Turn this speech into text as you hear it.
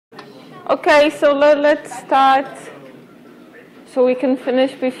Okay, so let's start so we can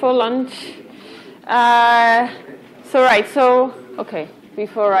finish before lunch. Okay,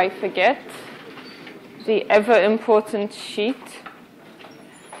 before I forget, the ever important sheet.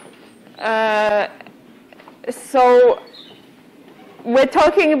 So we're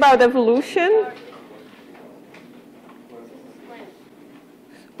talking about evolution.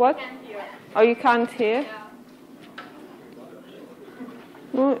 What? Oh, you can't hear?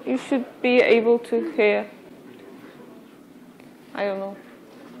 No, you should be able to hear. I don't know.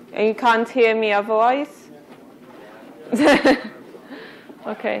 And you can't hear me otherwise?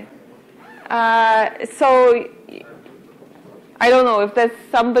 Okay. So I don't know if there's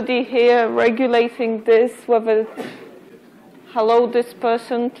somebody here regulating this, whether, hello, this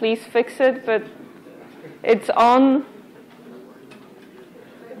person, please fix it, but it's on.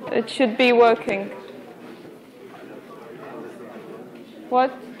 It should be working.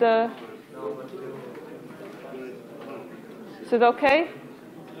 What the? Is it okay?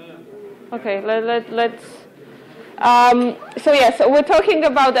 Okay, let's. So we're talking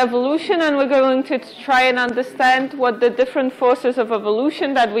about evolution, and we're going to try and understand what the different forces of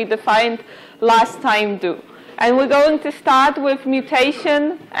evolution that we defined last time do. And we're going to start with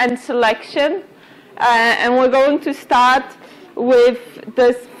mutation and selection, and we're going to start with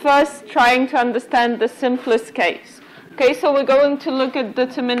this first, trying to understand the simplest case. Okay, so we're going to look at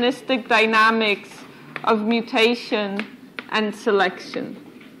deterministic dynamics of mutation and selection.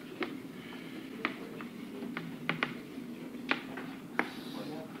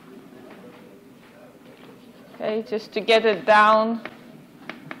 Okay, just to get it down.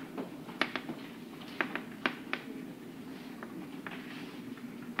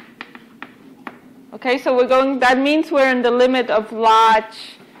 Okay, so that means we're in the limit of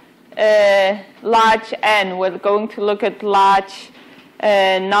large n. We're going to look at large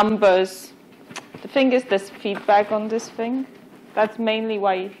numbers. The thing is, there's feedback on this thing. That's mainly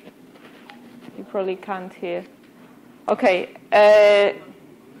why you probably can't hear. Okay.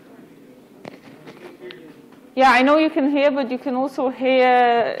 Yeah, I know you can hear, but you can also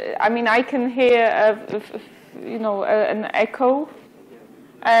hear. I mean, I can hear, an echo.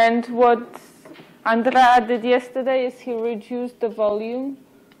 And what Andrea did yesterday is he reduced the volume.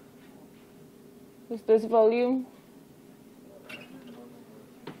 Is this volume?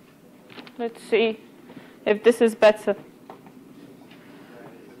 Let's see if this is better.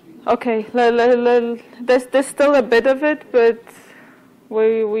 Okay, there's still a bit of it, but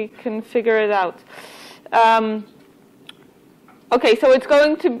we can figure it out. Okay, so it's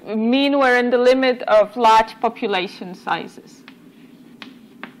going to mean we're in the limit of large population sizes.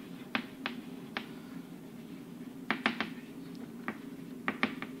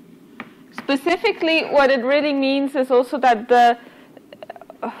 Specifically, what it really means is also that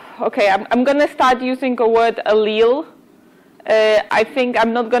I'm going to start using the word allele. I think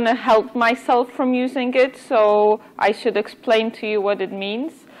I'm not going to help myself from using it, so I should explain to you what it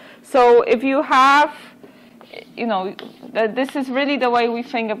means. So if you have, this is really the way we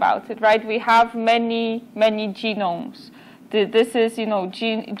think about it, right? We have many genomes. This is,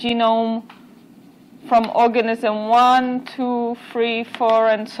 genome from organism 1, 2, 3, 4,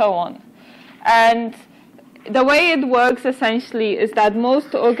 and so on. And the way it works essentially is that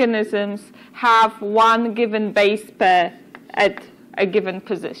most organisms have one given base pair at a given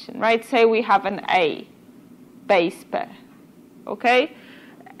position, right? Say we have an A base pair, okay?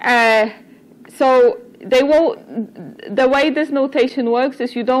 So the way this notation works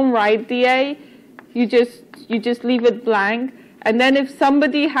is you don't write the A, you just leave it blank, and then if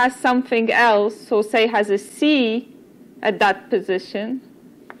somebody has something else, so say has a C at that position,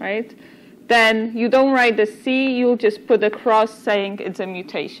 right? Then you don't write the C, you'll just put a cross saying it's a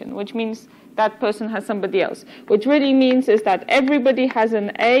mutation, which means that person has somebody else. Which really means is that everybody has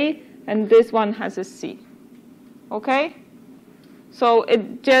an A and this one has a C. Okay? So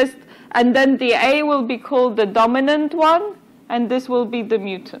and then the A will be called the dominant one, and this will be the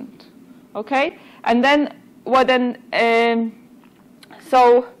mutant. Okay? And then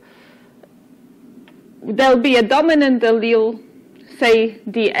so there'll be a dominant allele, say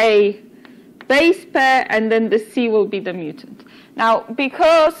the A base pair, and then the C will be the mutant. Now,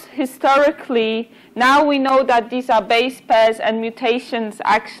 because historically, now we know that these are base pairs and mutations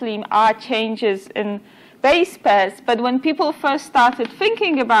actually are changes in base pairs, but when people first started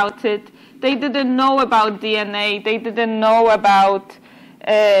thinking about it, they didn't know about DNA, they didn't know about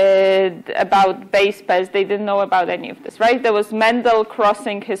base pairs, they didn't know about any of this, right? There was Mendel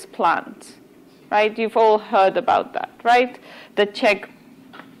crossing his plant, right? You've all heard about that, right? The Czech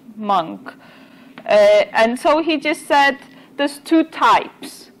monk. And so he just said there's two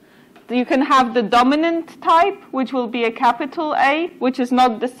types. you can have the dominant type, which will be a capital A, which is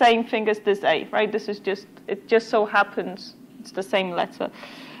not the same thing as this A, right? This is just, it just so happens it's the same letter.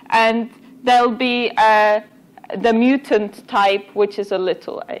 And there'll be the mutant type, which is a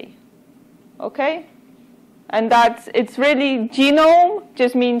little a, okay? And that's, it's really, genome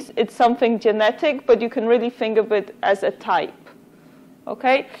just means it's something genetic, but you can really think of it as a type,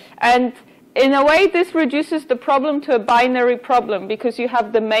 okay? And in a way, this reduces the problem to a binary problem, because you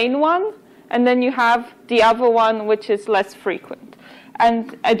have the main one, and then you have the other one, which is less frequent,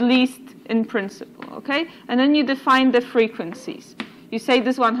 and at least in principle, okay? And then you define the frequencies. You say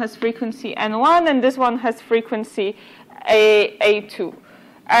this one has frequency N1, and this one has frequency A2.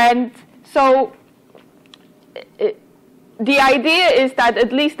 And so the idea is that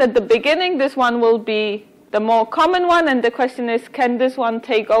at least at the beginning, this one will be the more common one, and the question is, can this one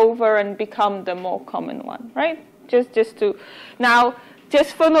take over and become the more common one, right? Just to, now,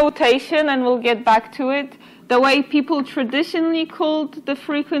 just for notation, and we'll get back to it, the way people traditionally called the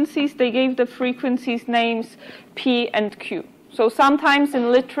frequencies, they gave the frequencies names P and Q. So sometimes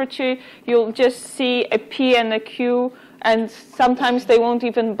in literature, you'll just see a P and a Q, and sometimes they won't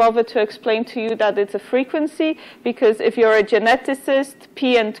even bother to explain to you that it's a frequency, because if you're a geneticist,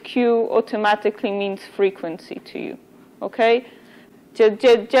 P and Q automatically means frequency to you, okay?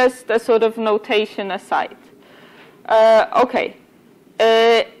 Just a sort of notation aside. Okay.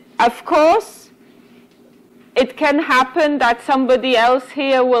 Of course, it can happen that somebody else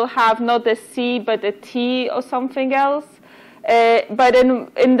here will have not a C, but a T or something else. But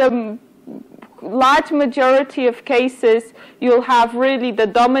in the large majority of cases, you'll have really the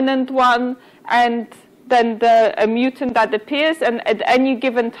dominant one and then a mutant that appears, and at any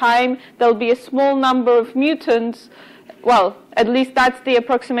given time, there'll be a small number of mutants. Well, at least that's the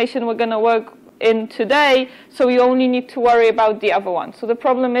approximation we're going to work in today, so we only need to worry about the other one. So the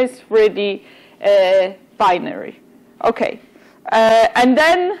problem is really binary. Okay, and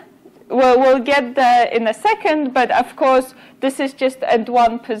then we'll get there in a second, but of course, this is just at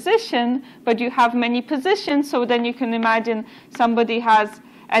one position, but you have many positions, so then you can imagine somebody has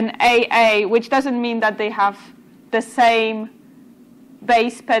an AA, which doesn't mean that they have the same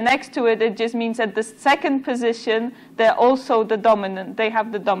base pair next to it. It just means at the second position, they're also the dominant. They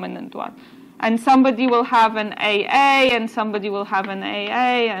have the dominant one. And somebody will have an AA, and somebody will have an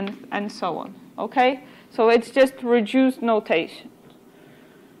AA, and so on, okay? So it's just reduced notation.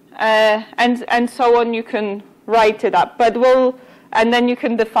 And so on, you can write it up. But and then you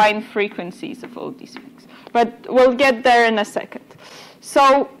can define frequencies of all these things. But we'll get there in a second.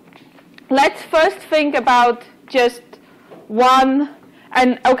 So let's first think about just one.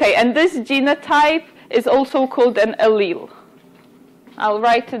 And okay, and this genotype is also called an allele. I'll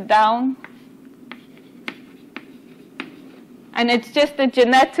write it down. And it's just a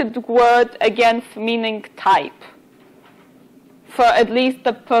genetic word, again, meaning type, for at least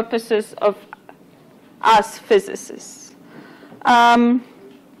the purposes of us physicists.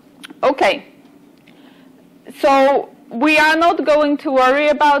 Okay, so we are not going to worry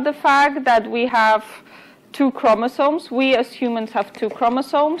about the fact that we have 2 chromosomes. We as humans have 2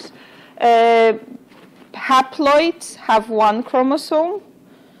 chromosomes. Haploids have 1 chromosome.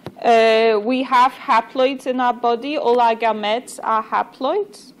 We have haploids in our body. All our gametes are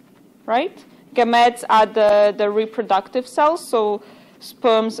haploids, right? Gametes are the reproductive cells, so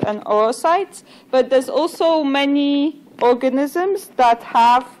sperms and oocytes. But there's also many organisms that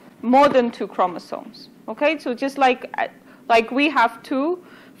have more than 2 chromosomes. Okay, so just like we have 2,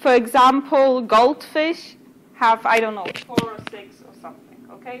 for example, goldfish have, I don't know, 4 or 6 or something.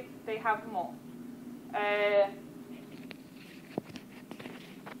 Okay, they have more.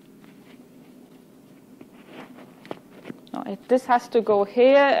 No, this has to go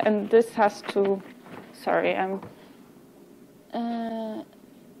here, and this has to. Sorry,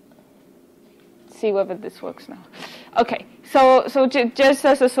 see whether this works now. Okay, so just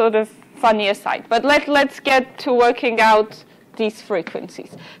as a sort of funny aside, but let's get to working out these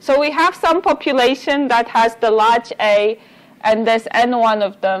frequencies. So we have some population that has the large A, and there's N1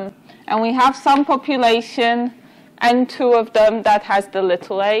 of them, and we have some population, N2 of them, that has the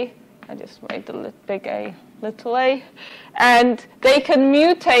little a. I just write the big A, little a, and they can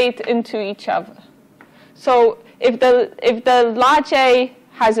mutate into each other. So if the large A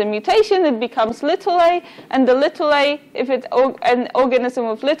has a mutation, it becomes little a, and the little a, if it's an organism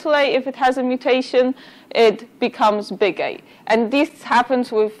with little a, if it has a mutation, it becomes big A. And this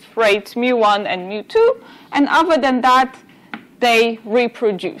happens with rates mu1 and mu2, and other than that, they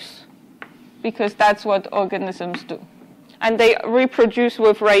reproduce, because that's what organisms do. And they reproduce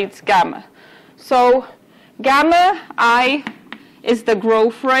with rates gamma. So gamma I is the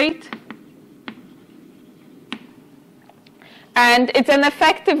growth rate. And it's an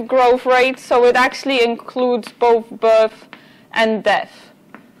effective growth rate, so it actually includes both birth and death.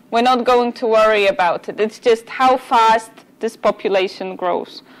 We're not going to worry about it. It's just how fast this population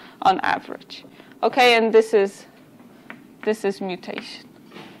grows on average. Okay, and this is mutation.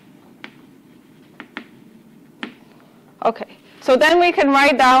 Okay, so then we can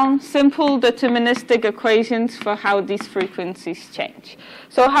write down simple deterministic equations for how these frequencies change.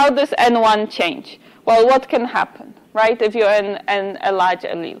 So how does N1 change? Well, what can happen, right, if you're in a large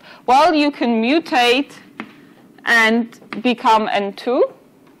allele? Well, you can mutate and become N2,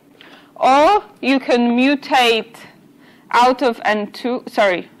 or you can mutate out of N2,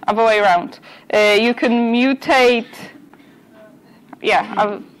 sorry, other way around. You can mutate,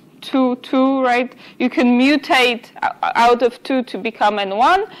 yeah, 2, right? You can mutate out of 2 to become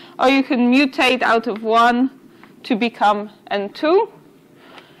N1, or you can mutate out of 1 to become N2,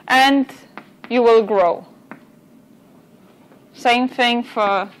 and you will grow. Same thing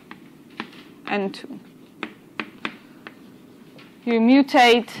for N2. You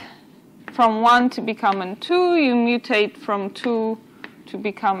mutate from 1 to become N2, you mutate from 2 to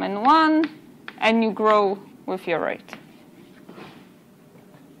become N1, and you grow with your rate.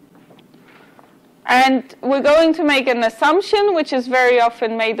 And we're going to make an assumption, which is very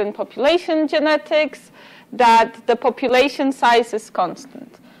often made in population genetics, that the population size is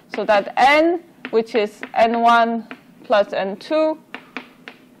constant. So that N, which is N1 plus N2,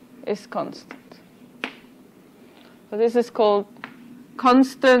 is constant. So this is called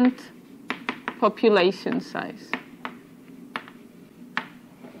constant population size.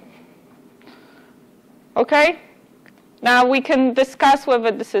 Okay? Now we can discuss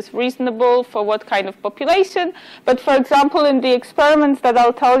whether this is reasonable for what kind of population, but for example in the experiments that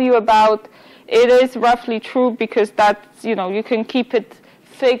I'll tell you about, it is roughly true because that's, you can keep it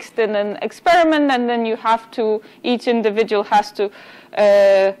fixed in an experiment and then you have to, each individual has to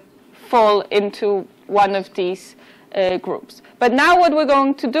fall into one of these groups. But now what we're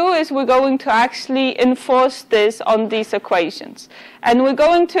going to do is we're going to actually enforce this on these equations. And we're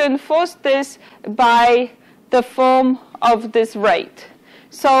going to enforce this by the form of this rate.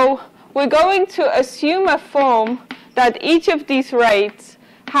 So we're going to assume a form that each of these rates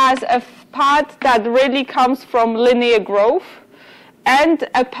has a part that really comes from linear growth and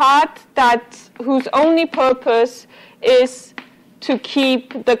a part whose only purpose is to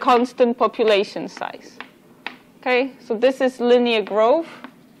keep the constant population size. Okay, so this is linear growth.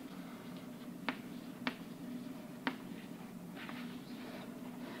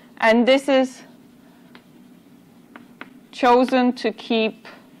 And this is chosen to keep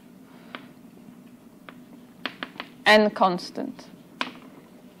N constant.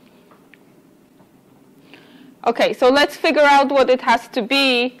 Okay, so let's figure out what it has to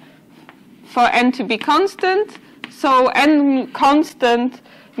be for N to be constant. So N constant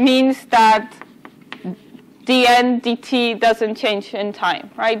means that dN dt doesn't change in time,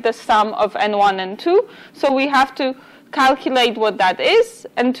 right? The sum of N1 and 2. So we have to calculate what that is,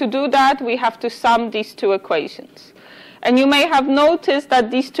 and to do that we have to sum these two equations. And you may have noticed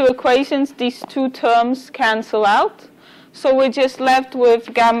that these two equations, these two terms cancel out. So we're just left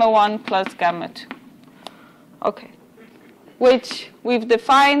with gamma 1 plus gamma 2. Okay, which we've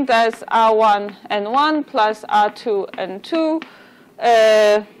defined as R1 N1 plus R2 N2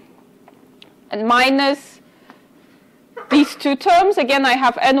 and minus these two terms. Again, I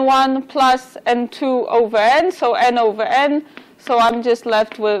have N1 plus N2 over N, so N over N. So I'm just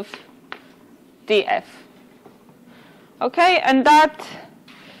left with dF. Okay, and that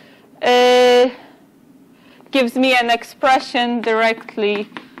gives me an expression directly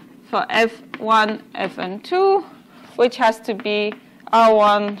for F1 Fn2, which has to be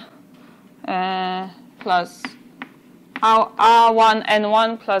R1 plus R1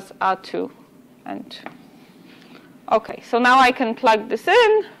 N1 plus R2 N2. Okay, so now I can plug this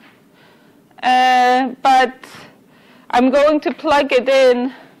in, but I'm going to plug it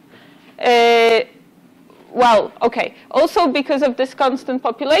in, well, okay, also because of this constant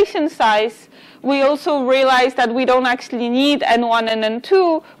population size, we also realize that we don't actually need N1 and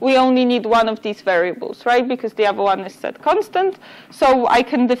N2, we only need one of these variables, right, because the other one is set constant. So I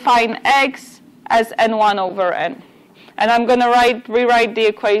can define X as N1 over N. And I'm going to rewrite the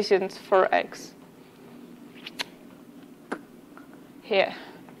equations for X here.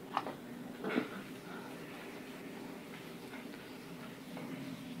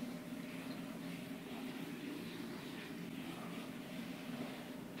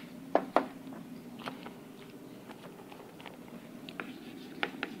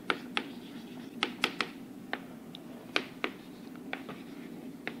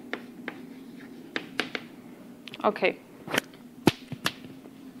 Okay.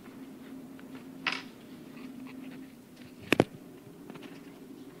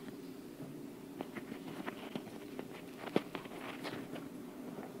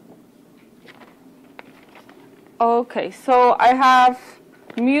 Okay, so I have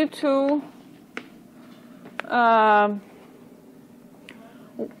mu2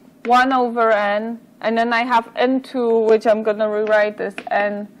 1 over n, and then I have n2, which I'm going to rewrite as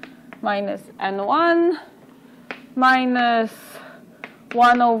n minus n1 minus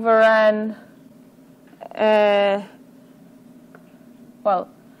 1 over n, well,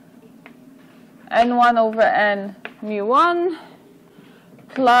 n1 over n mu1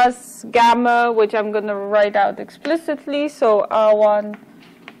 plus gamma, which I'm going to write out explicitly, so r1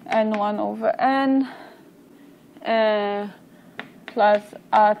 n1 over n plus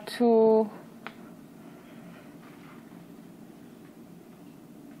r2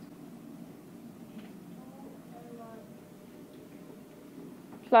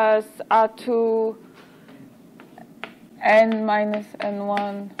 plus r2 n minus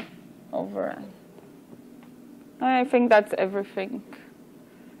n1 over n. I think that's everything.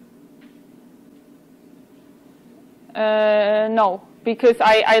 No, because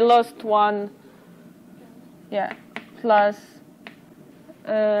I lost one, yeah, plus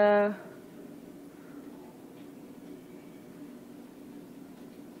oh,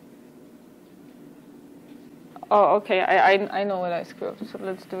 okay, I know what I screwed up, so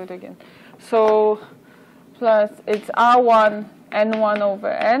let's do it again. So plus it's r1 n1 over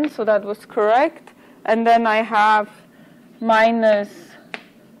n, so that was correct, and then I have minus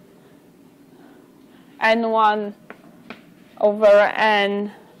n1 over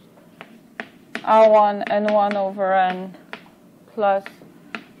n, r1 n1 over n plus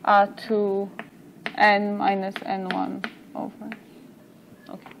r2 n minus n1 over n.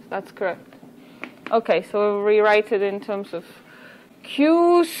 Okay, that's correct. Okay, so we'll rewrite it in terms of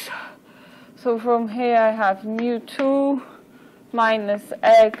q's. So from here I have mu2 minus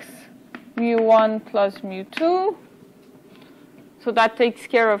x mu1 plus mu2. So that takes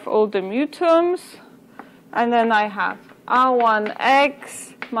care of all the mu terms. And then I have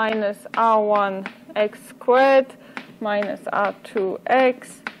r1x minus r1x squared minus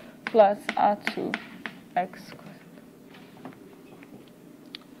r2x plus r2x squared.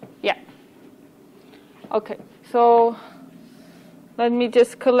 Yeah. Okay, so let me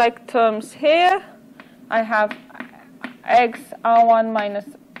just collect terms here. I have x r1 minus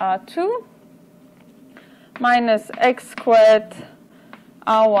r2 minus x squared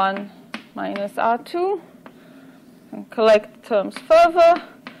r1 minus r2. And collect terms further.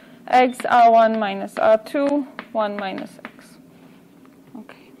 X r1 minus r2, 1 minus x.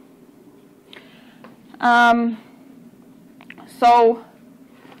 Okay. So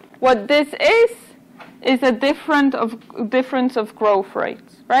what this is a difference of growth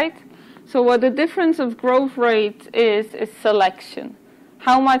rates, right? So what the difference of growth rate is selection.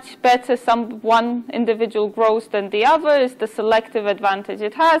 How much better one individual grows than the other is the selective advantage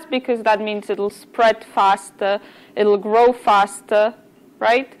it has, because that means it'll spread faster, it'll grow faster,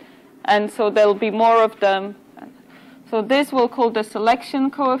 right? And so there'll be more of them. So this we'll call the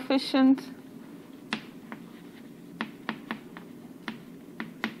selection coefficient.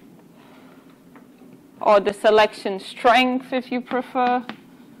 Or the selection strength, if you prefer.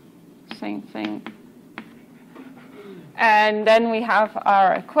 Same thing. And then we have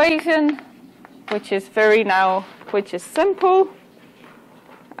our equation, which is simple.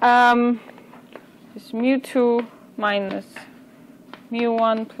 It's mu2 minus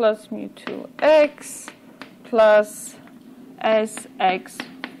mu1 plus mu2x plus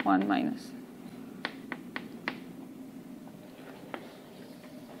sx1 minus.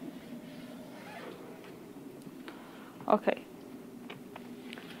 Okay.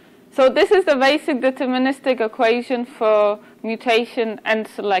 So this is the basic deterministic equation for mutation and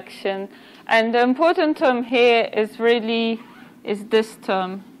selection. And the important term here is this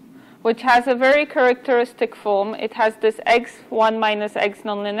term, which has a very characteristic form. It has this x1 minus x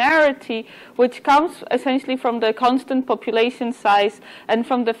nonlinearity, which comes essentially from the constant population size and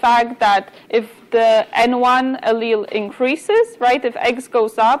from the fact that if the N1 allele increases, right, if x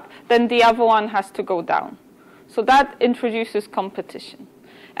goes up, then the other one has to go down. So that introduces competition.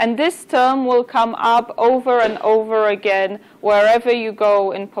 And this term will come up over and over again wherever you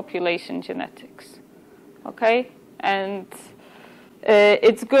go in population genetics. Okay? And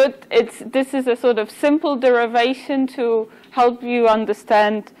it's good. This is a sort of simple derivation to help you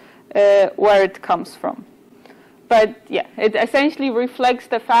understand where it comes from. But yeah, it essentially reflects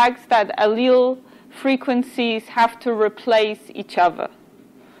the fact that allele frequencies have to replace each other.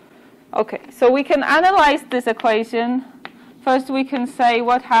 Okay, so we can analyze this equation. First, we can say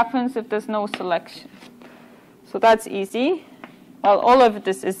what happens if there's no selection. So that's easy. Well, all of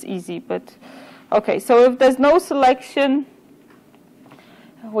this is easy, but okay. So if there's no selection,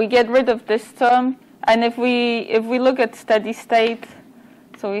 we get rid of this term. And if we look at steady state,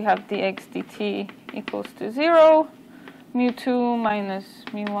 so we have dx dt equals to 0, mu2 minus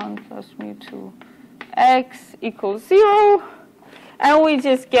mu1 plus mu2 x equals 0, and we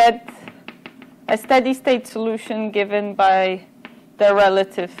just get a steady state solution given by the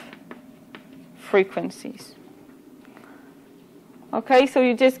relative frequencies. Okay, so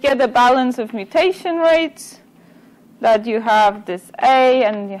you just get a balance of mutation rates, that you have this A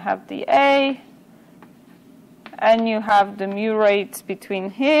and you have the A, and you have the mu rates between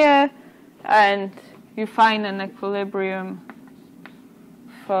here, and you find an equilibrium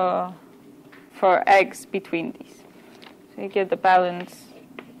for x between these. So you get the balance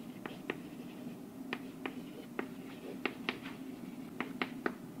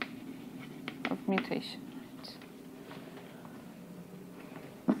of mutation rates.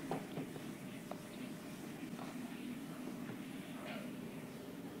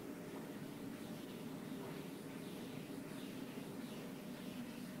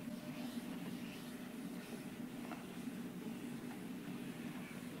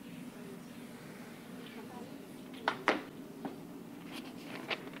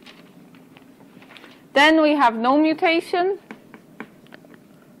 Then we have no mutation.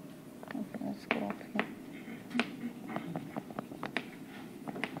 Okay, let's go up here.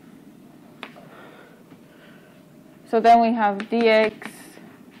 So then we have dx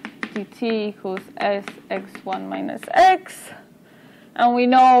dt equals s x1 minus x. And we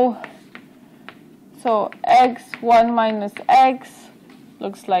know, so x1 minus x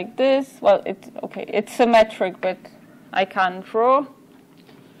looks like this. Well, it's symmetric, but I can't draw.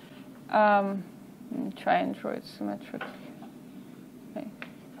 Let me try and draw it symmetrically. Okay.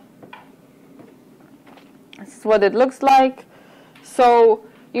 This is what it looks like. So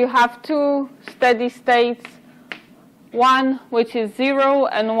you have two steady states, one which is 0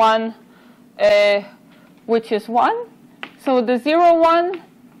 and one which is 1. So the 0, 1,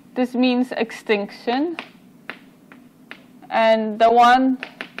 this means extinction. And the 1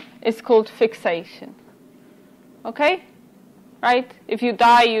 is called fixation. Okay? Right? If you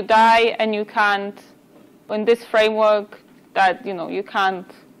die, and you can't, in this framework, that, you can't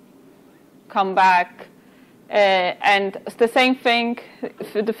come back. And it's the same thing,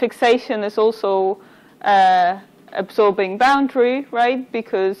 the fixation is also absorbing boundary, right?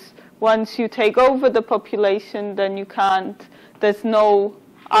 Because once you take over the population, then you can't, there's no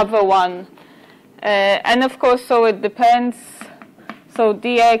other one. And of course, so it depends. So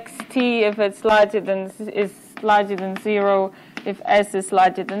dxt, if it's larger than 0, if s is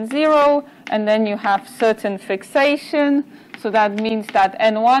larger than 0, and then you have certain fixation, so that means that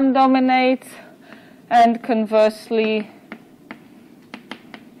n1 dominates, and conversely,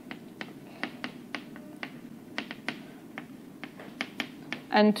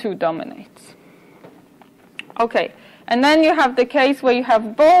 n2 dominates. Okay, and then you have the case where you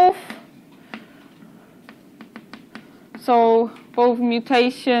have both, so both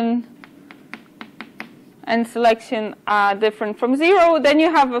mutation and selection are different from 0, then you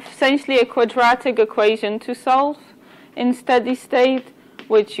have essentially a quadratic equation to solve in steady state,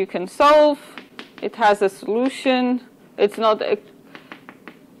 which you can solve. It has a solution. It's not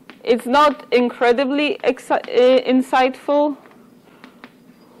incredibly insightful.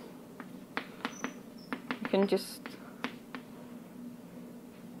 You can just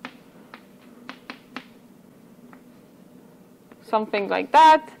something like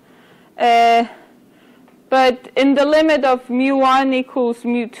that. But in the limit of mu1 equals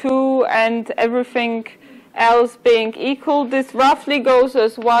mu2 and everything else being equal, this roughly goes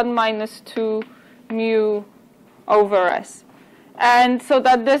as 1 minus 2 mu over s. And so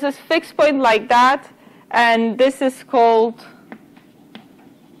that this is fixed point like that, and this is called,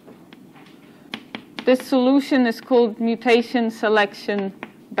 this solution is called mutation selection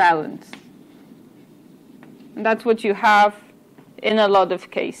balance. And that's what you have in a lot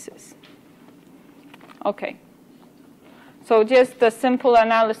of cases. Okay, so just a simple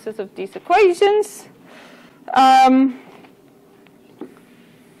analysis of these equations. And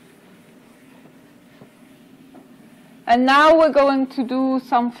now we're going to do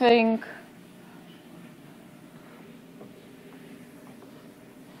something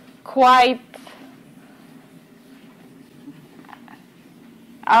quite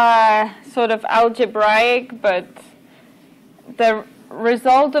sort of algebraic, but the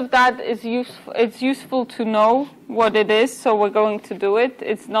result of that is useful. It's useful to know what it is, so we're going to do it.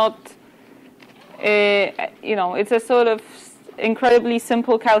 It's not you know, it's a sort of incredibly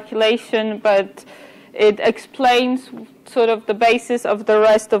simple calculation, but it explains sort of the basis of the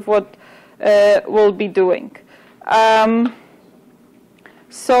rest of what we'll be doing.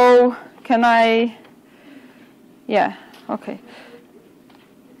 So can I, yeah, okay.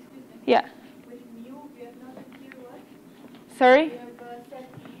 Yeah. Sorry?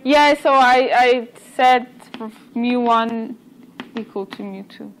 Yeah, so I said mu1 equal to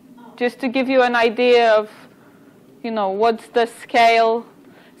mu2. Just to give you an idea of, you know, what's the scale.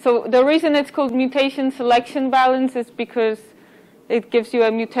 So the reason it's called mutation selection balance is because it gives you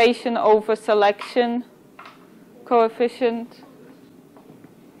a mutation over selection coefficient.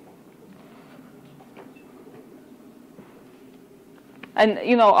 And,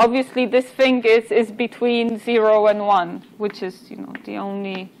 you know, obviously this thing is between 0 and 1, which is, you know, the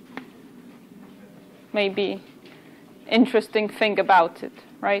only maybe interesting thing about it,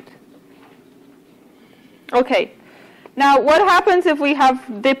 right? Okay. Now, what happens if we have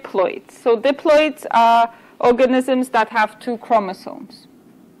diploids? So diploids are organisms that have 2 chromosomes,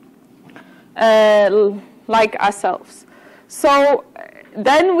 like ourselves. So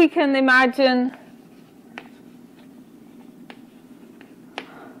then we can imagine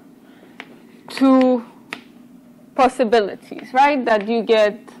 2 possibilities, right? That you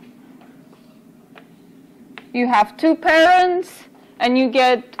have 2 parents, and you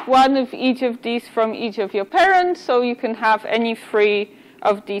get one of each of these from each of your parents, so you can have any 3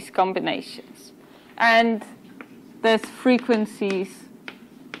 of these combinations. And there's frequencies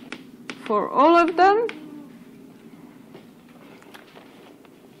for all of them.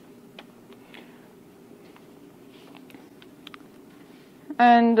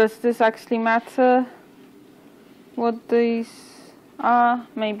 And does this actually matter what these are?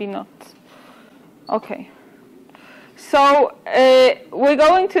 Maybe not. Okay. So we're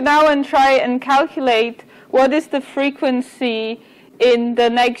going to now and try and calculate what is the frequency in the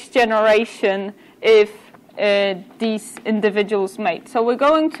next generation if these individuals mate. So we're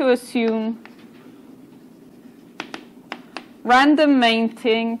going to assume random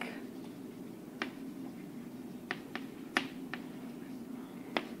mating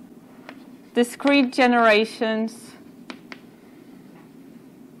discrete generations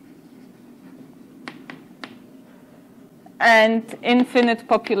and infinite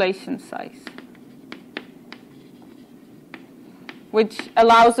population size, which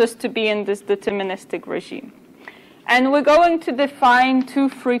allows us to be in this deterministic regime. And we're going to define 2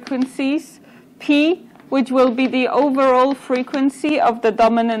 frequencies, P, which will be the overall frequency of the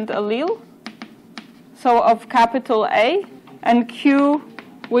dominant allele, so of capital A, and Q,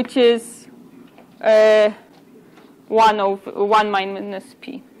 which is 1 minus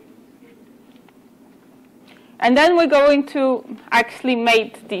P. And then we're going to actually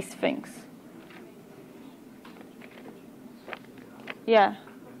mate these things. Yeah.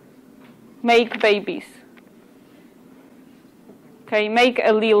 Make babies. Okay, make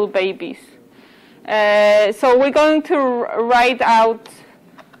allele babies. So we're going to write out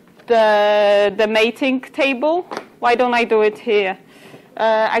the mating table. Why don't I do it here?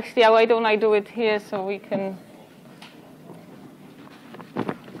 Actually, why don't I do it here so we can...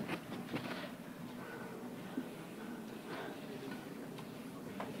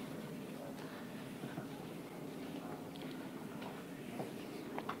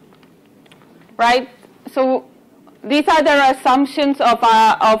 Right? So these are the assumptions of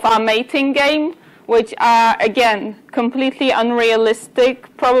our mating game, which are, again, completely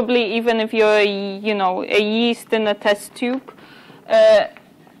unrealistic, probably even if you're a yeast in a test tube.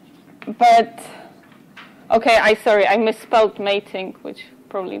 But, okay, I misspelled mating, which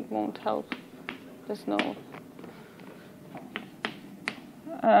probably won't help. There's no...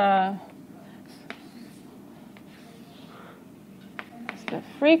 it's the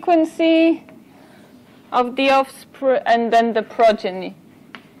frequency of the offspring, and then the progeny.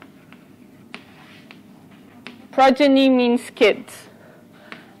 Progeny means kids.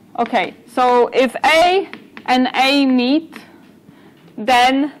 Okay, so if A and A meet,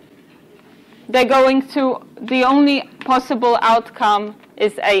 then they're going to, the only possible outcome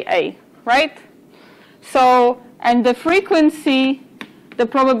is AA, right? So, and the frequency, the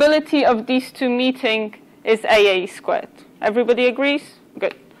probability of these 2 meeting is AA squared. Everybody agrees?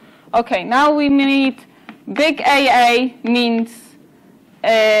 Good. Okay, now we need big AA means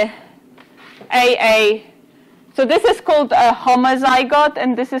AA. So this is called a homozygote,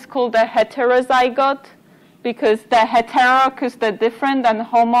 and this is called a heterozygote, because they're hetero because they're different, and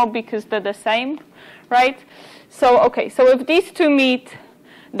homo because they're the same, right? So, okay, so if these 2 meet,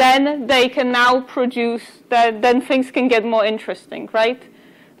 then they can now produce, then things can get more interesting, right?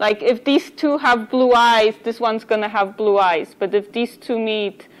 Like if these two have blue eyes, this one's going to have blue eyes. But if these two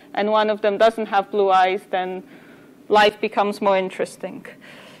meet and one of them doesn't have blue eyes, then life becomes more interesting.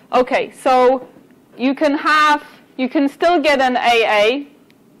 Okay, so you can still get an AA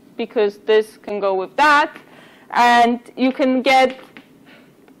because this can go with that, and you can get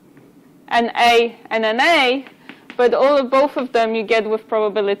an A and an A, but both of them you get with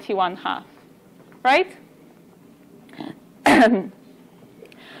probability 1/2, right?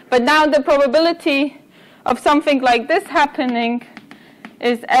 But now the probability of something like this happening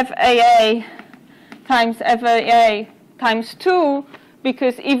is FAA times FAA times 2,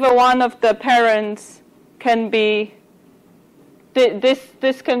 because either one of the parents can be,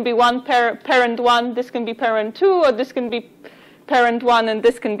 this can be parent 1, this can be parent 2, or this can be parent 1 and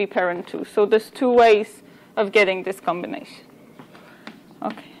this can be parent 2. So there's two ways of getting this combination.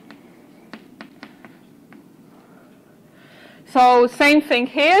 Okay. So same thing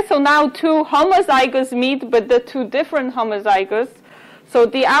here. So now two homozygous meet, but they're two different homozygous. So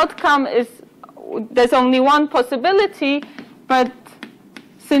the outcome is, there's only one possibility, but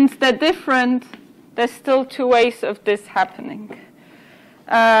since they're different, there's still two ways of this happening.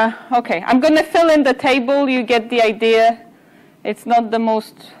 Okay, I'm going to fill in the table. You get the idea. It's not the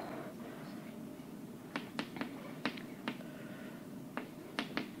most...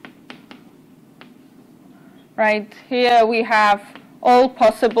 Right, here we have all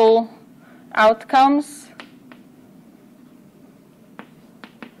possible outcomes.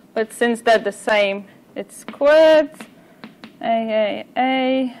 But since they're the same, it's squared,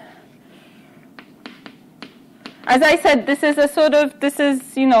 A. As I said, this is a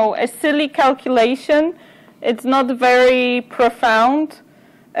silly calculation. It's not very profound,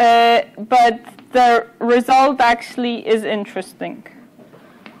 but the result actually is interesting.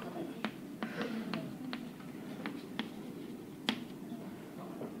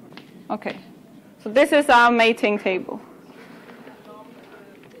 Okay, so this is our mating table.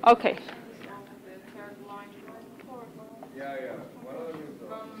 Okay.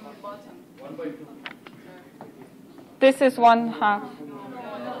 This is 1/2.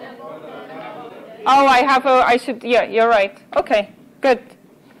 Oh, yeah, you're right. Okay, good.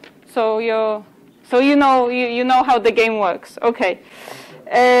 So you know how the game works. Okay.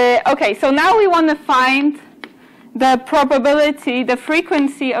 Okay, so now we want to find the probability, the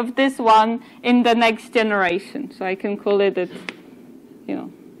frequency of this one in the next generation. So I can call it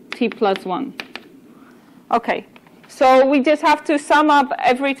T+1. Okay, so we just have to sum up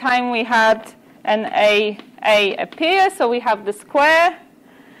every time we had an A appear. So we have the square.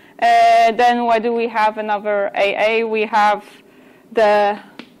 Then what do we have? Another AA. We have the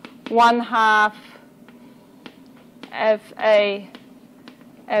 1/2 FA,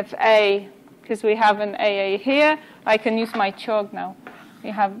 because we have an AA here. I can use my chalk now.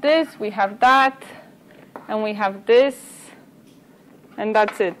 We have this, we have that, and we have this, and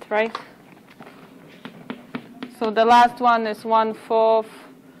that's it, right? So the last one is 1/4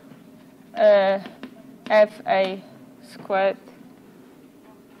 FA squared.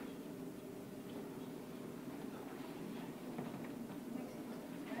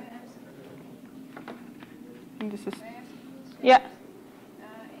 And this is, yeah.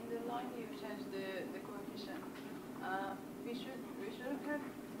 In the line you changed the coefficient. We should have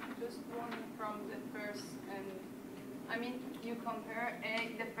just one from the first, and I mean you compare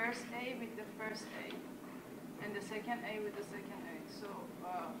the first A with the first A, and the second A with the second A. So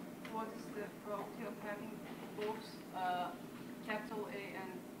what is the probability of having both capital A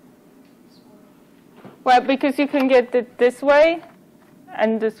and small? Well, because you can get it this way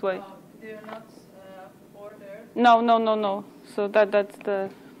and this way. They're not ordered. No. So that's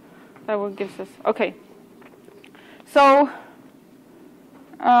what gives us. Okay. So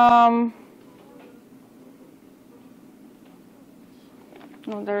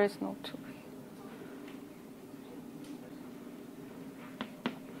no, there is no 2.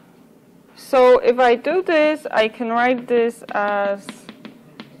 So if I do this, I can write this as,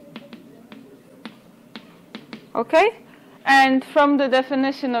 okay? And from the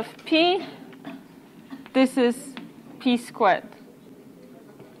definition of P, this is P squared.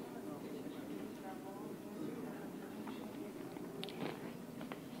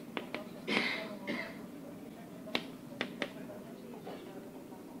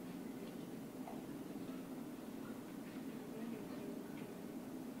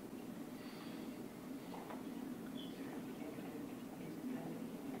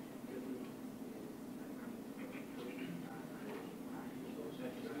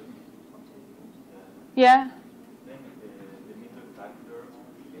 Yeah. Then the middle factor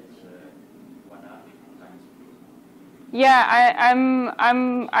is 1/2 times 2. Yeah,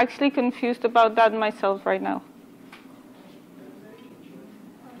 I'm actually confused about that myself right now.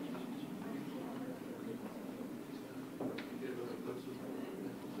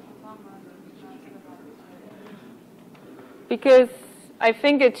 Because I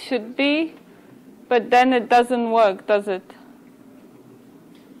think it should be, but then it doesn't work, does it?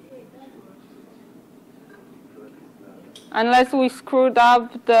 Unless we screwed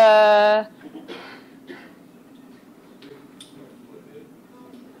up the...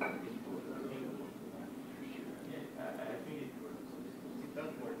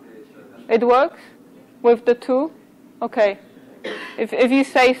 It works with the 2? Okay. If you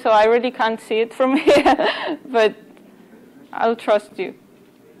say so, I really can't see it from here, but I'll trust you.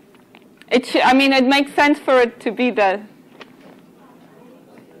 I mean, it makes sense for it to be there.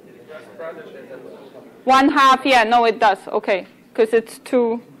 1/2, yeah, no, it does. Okay, because it's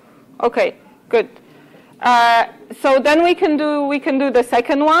 2. Okay, good. So then we can do the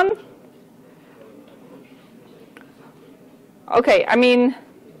second one. Okay, I mean,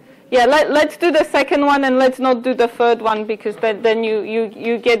 yeah, let's do the second one and let's not do the third one because then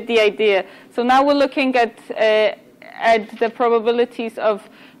you get the idea. So now we're looking at the probabilities of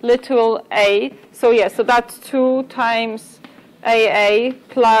literal A. So yeah, so that's 2 times AA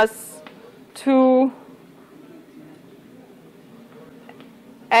plus 2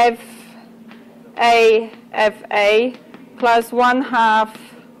 FA plus 1/2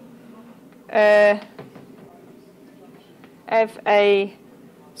 FA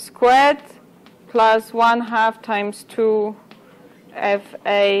squared plus 1/2 times 2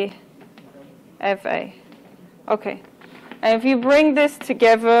 FA. Okay. And if you bring this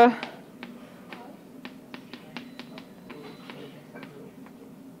together,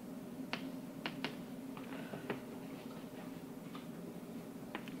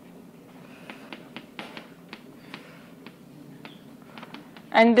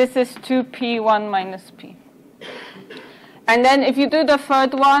 and this is 2p1 minus p. And then if you do the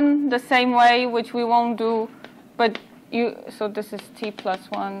third one the same way, which we won't do, but so this is t plus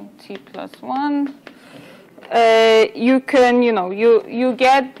 1, t plus 1. You can, you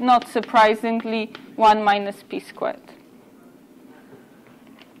get, not surprisingly, 1 minus p squared.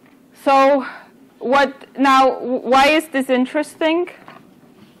 So why is this interesting?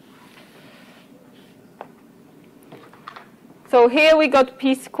 So here we got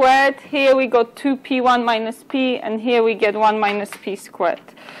p squared, here we got 2p1 minus p, and here we get 1 minus p squared.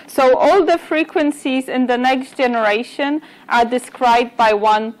 So all the frequencies in the next generation are described by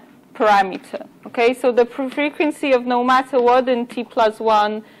one parameter. Okay, so the frequency of no matter what in t plus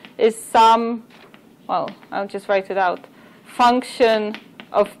 1 is some, well, I'll just write it out, function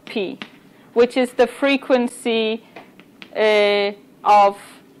of p, which is the frequency of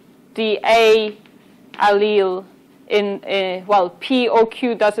the A allele in, well, P or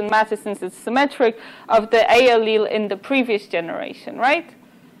Q doesn't matter since it's symmetric, of the A allele in the previous generation, right?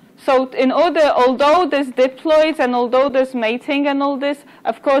 So although there's diploids and although there's mating and all this,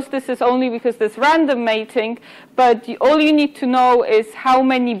 of course this is only because there's random mating, but all you need to know is how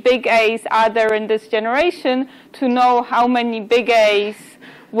many big A's are there in this generation to know how many big A's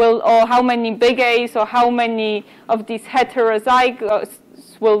or how many of these heterozygotes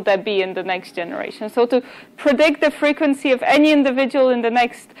will there be in the next generation. So to predict the frequency of any individual in the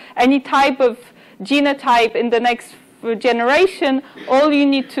next, any type of genotype in the next generation, all you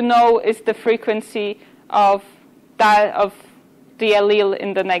need to know is the frequency of the allele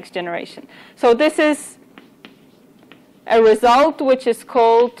in the next generation. So this is a result which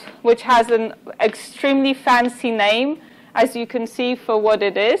has an extremely fancy name, as you can see, for what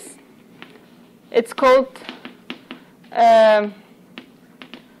it is. It's called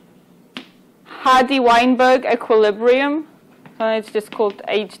Hardy-Weinberg equilibrium. It's just called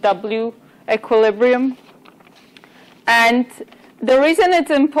HW equilibrium. And the reason it's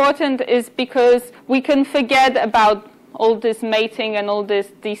important is because we can forget about all this mating and all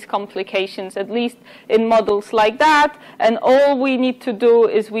these complications, at least in models like that. And all we need to do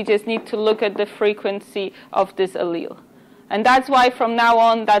is we just need to look at the frequency of this allele. And that's why from now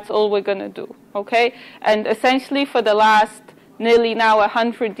on, that's all we're going to do. Okay? And essentially for the last nearly now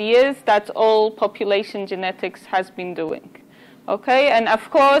 100 years, that's all population genetics has been doing. Okay? And of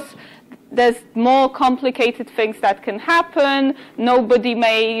course, there's more complicated things that can happen. Nobody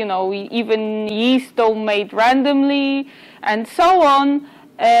made, even yeast don't made randomly, and so on.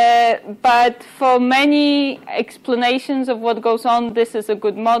 But for many explanations of what goes on, this is a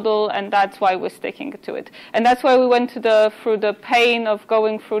good model, and that's why we're sticking to it. And that's why we went through the pain of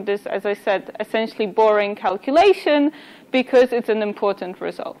going through this, as I said, essentially boring calculation, because it's an important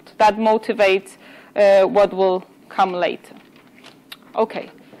result that motivates what we'll come later.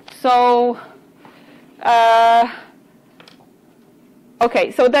 Okay, so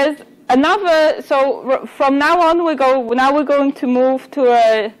so there's another. So from now on, we're going to move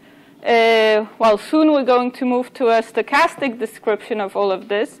to soon we're going to move to a stochastic description of all of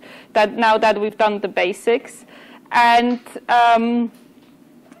this. Now that we've done the basics, and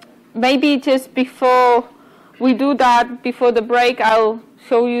maybe just before we do that, before the break, I'll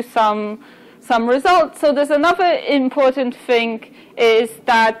show you some results. So there's another important thing is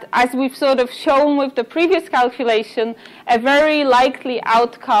that, as we've sort of shown with the previous calculation, a very likely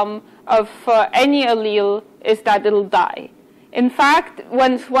outcome of any allele is that it'll die. In fact,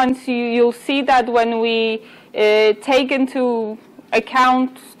 once you'll see that when we take into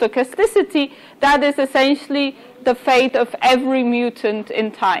account stochasticity, that is essentially the fate of every mutant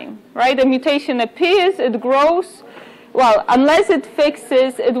in time, right? A mutation appears, it grows. Well, unless it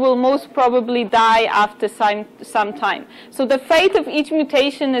fixes, it will most probably die after some time. So the fate of each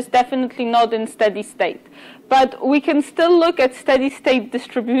mutation is definitely not in steady state. But we can still look at steady state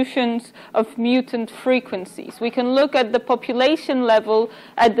distributions of mutant frequencies. We can look at the population level,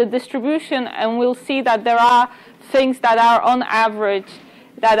 at the distribution, and we'll see that there are things that are on average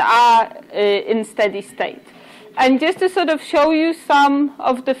that are in steady state. And just to sort of show you some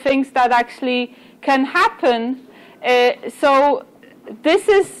of the things that actually can happen, so this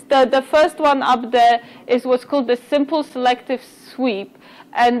is the first one up there is what's called the simple selective sweep.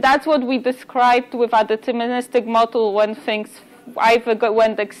 And that's what we described with our deterministic model when things either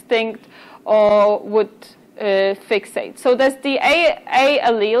went extinct or would fixate. So there's the A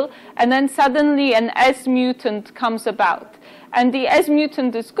allele, and then suddenly an S mutant comes about. And the S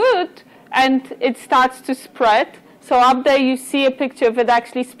mutant is good, and it starts to spread. So up there you see a picture of it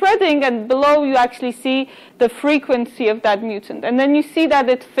actually spreading, and below you actually see the frequency of that mutant. And then you see that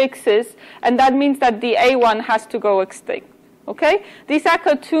it fixes, and that means that the A1 has to go extinct. Okay? These are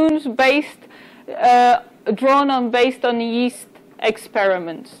cartoons drawn based on yeast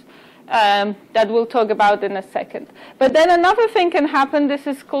experiments that we'll talk about in a second. But then another thing can happen. This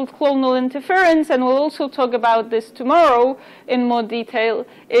is called clonal interference, and we'll also talk about this tomorrow in more detail,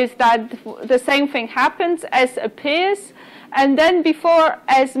 is that the same thing happens. S appears, and then before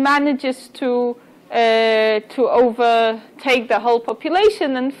S manages to overtake the whole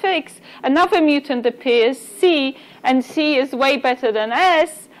population and fix, another mutant appears, C, and C is way better than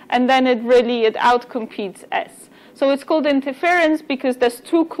S, and then it outcompetes S. So it's called interference because there's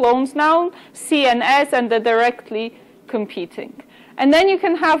two clones now, C and S, and they're directly competing. And then you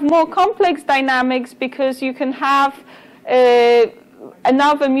can have more complex dynamics because you can have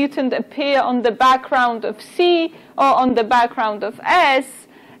another mutant appear on the background of C or on the background of S.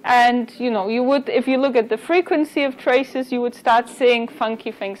 And you would, if you look at the frequency of traces, you would start seeing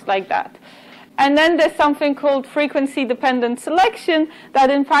funky things like that. And then there's something called frequency-dependent selection, that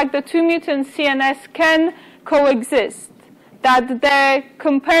in fact the two mutants C and S can coexist, that they're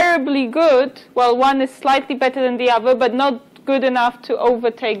comparably good. Well, one is slightly better than the other, but not good enough to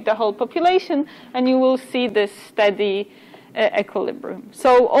overtake the whole population, and you will see this steady equilibrium.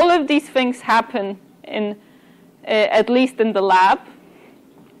 So all of these things happen at least in the lab.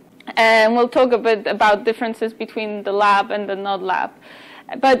 And we'll talk a bit about differences between the lab and the not lab.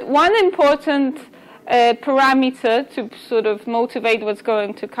 But one important parameter to sort of motivate what's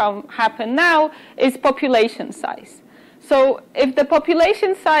going to happen now is population size. So if the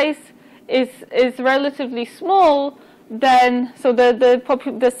population size is relatively small, then the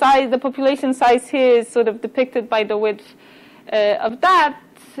population size here is sort of depicted by the width of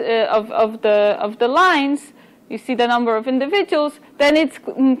the lines. You see the number of individuals, then it's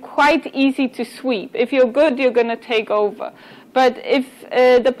quite easy to sweep. If you're good, you're going to take over. But if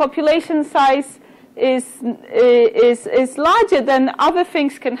the population size is larger, then other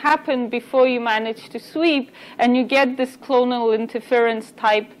things can happen before you manage to sweep, and you get this clonal interference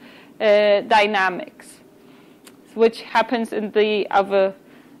type dynamics, which happens in the other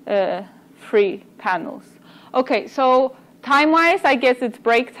three panels. Okay, so time-wise, I guess it's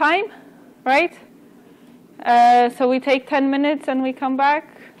break time, right? So we take 10 minutes and we come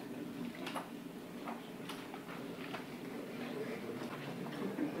back.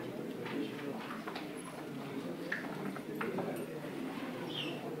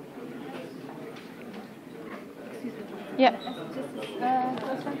 Yeah. Just a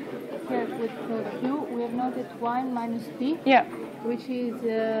question. Here with Q, we have noted 1 minus P. Yeah. Which is,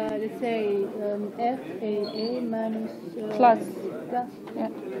 let's say, F A minus plus. Plus. Yeah.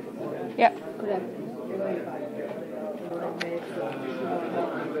 Yeah. Correct.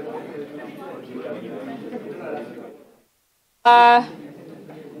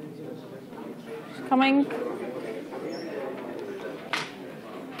 Coming.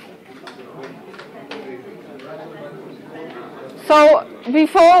 So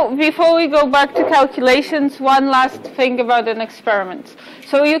before we go back to calculations, one last thing about an experiment.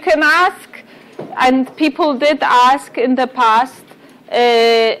 So you can ask, and people did ask in the past,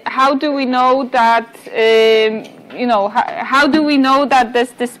 how do we know that, how do we know that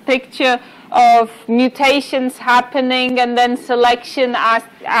there's this picture of mutations happening and then selection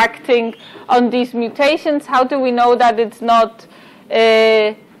acting on these mutations? How do we know that it's not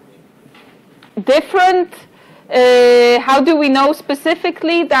different? How do we know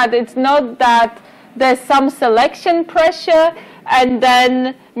specifically that it's not that there's some selection pressure and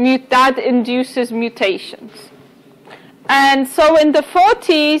then that induces mutations? And so in the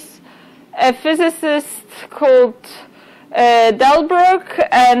 40s, a physicist called Delbruck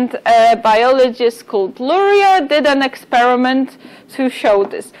and a biologist called Luria did an experiment to show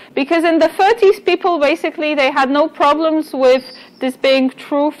this. Because in the 30s, people basically, they had no problems with this being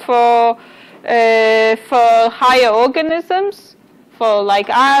true for higher organisms, for like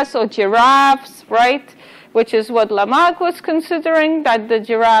us or giraffes, right? Which is what Lamarck was considering, that the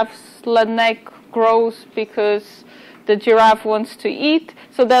giraffe's neck grows because the giraffe wants to eat.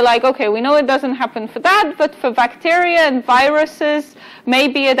 So they're like, okay, we know it doesn't happen for that, but for bacteria and viruses,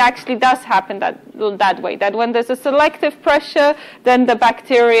 maybe it actually does happen that way, that when there's a selective pressure, then the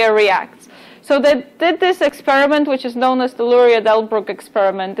bacteria reacts. So they did this experiment, which is known as the Luria-Delbruck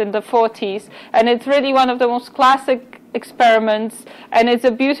experiment in the 40s, and it's really one of the most classic experiments, and it's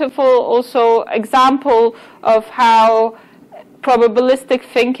a beautiful also example of how probabilistic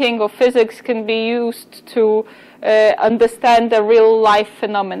thinking or physics can be used to understand a real life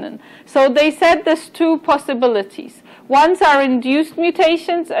phenomenon. So they said there's two possibilities. Ones are induced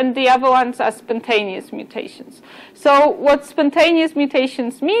mutations and the other ones are spontaneous mutations. So what spontaneous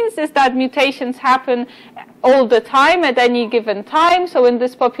mutations means is that mutations happen all the time at any given time. So in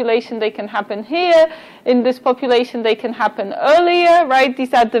this population they can happen here, in this population they can happen earlier, right?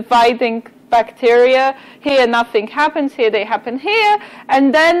 These are dividing bacteria. Here nothing happens, here they happen here.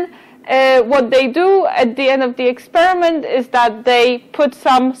 And then what they do at the end of the experiment is that they put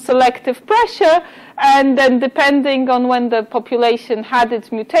some selective pressure, and then depending on when the population had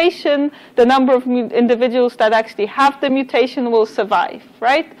its mutation, the number of individuals that actually have the mutation will survive,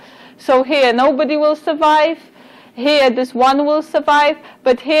 right? So here nobody will survive, here this one will survive,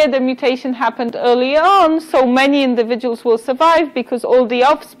 but here the mutation happened earlier on, so many individuals will survive because all the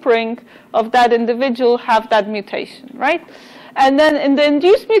offspring of that individual have that mutation, right? And then in the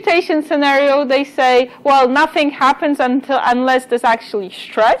induced mutation scenario, they say, well, nothing happens unless there's actually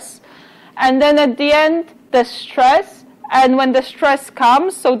stress. And then at the end, there's stress. And when the stress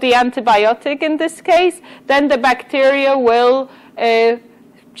comes, so the antibiotic in this case, then the bacteria will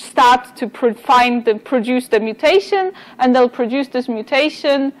start to produce the mutation, and they'll produce this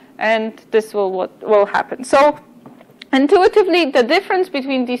mutation, and this will happen. So intuitively, the difference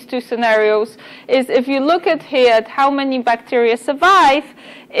between these two scenarios is if you look at here at how many bacteria survive,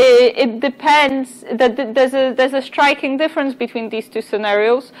 it depends. There's a striking difference between these two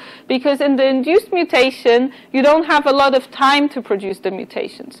scenarios, because in the induced mutation, you don't have a lot of time to produce the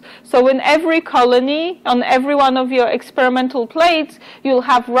mutations. So in every colony, on every one of your experimental plates, you'll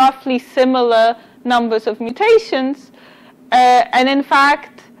have roughly similar numbers of mutations, and in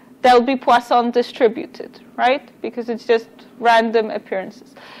fact, they'll be Poisson distributed, right? Because it's just random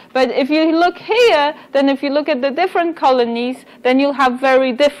appearances. But if you look here, then if you look at the different colonies, then you'll have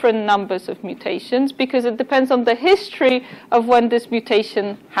very different numbers of mutations, because it depends on the history of when this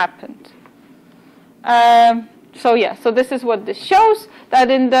mutation happened. So this is what this shows,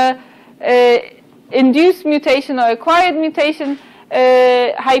 that in the induced mutation or acquired mutation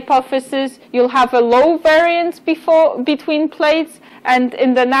hypothesis, you'll have a low variance between plates, and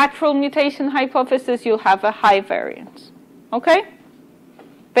in the natural mutation hypothesis, you'll have a high variance. Okay?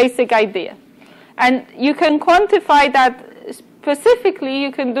 Basic idea. And you can quantify that specifically.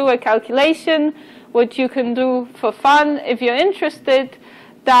 You can do a calculation, which you can do for fun if you're interested,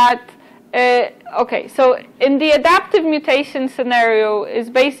 that okay, so in the adaptive mutation scenario is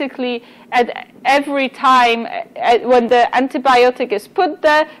basically at every time when the antibiotic is put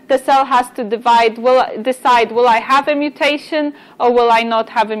there, the cell has to decide, will I have a mutation or will I not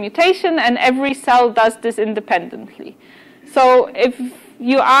have a mutation? And every cell does this independently. So if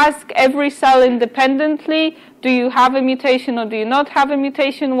you ask every cell independently, do you have a mutation or do you not have a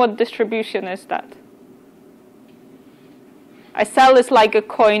mutation, what distribution is that? A cell is like a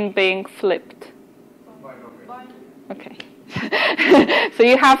coin being flipped. Okay. So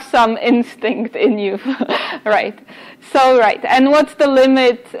you have some instinct in you, right? So, right. And what's the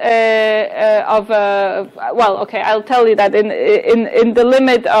limit of well, okay, I'll tell you that in the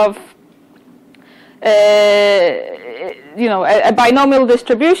limit of a binomial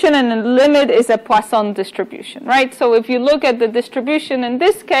distribution, and the limit is a Poisson distribution, right? So if you look at the distribution in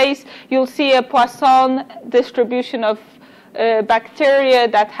this case, you'll see a Poisson distribution of bacteria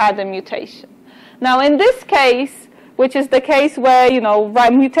that had a mutation. Now in this case, which is the case where,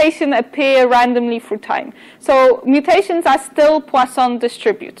 mutation appear randomly through time. So mutations are still Poisson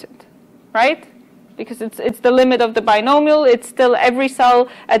distributed, right? Because it's the limit of the binomial. It's still every cell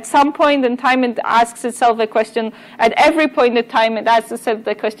at some point in time it asks itself a question. At every point in time it asks itself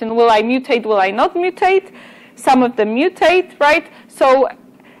the question, will I mutate, will I not mutate? Some of them mutate, right? So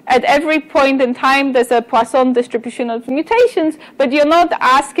at every point in time there's a Poisson distribution of mutations, but you're not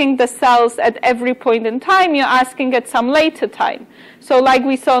asking the cells at every point in time, you're asking at some later time. So like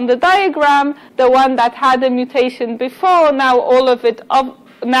we saw in the diagram, the one that had a mutation before, now all of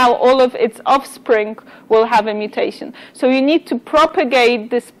its offspring will have a mutation. So you need to propagate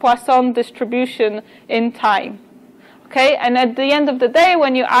this Poisson distribution in time. Okay, and at the end of the day,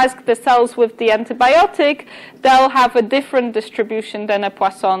 when you ask the cells with the antibiotic, they'll have a different distribution than a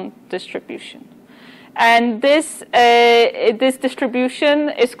Poisson distribution. And this distribution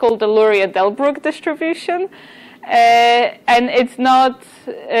is called the Luria-Delbruck distribution. And it's not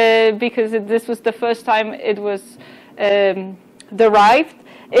because this was the first time it was derived.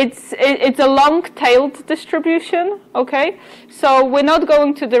 It's a long-tailed distribution, okay? So we're not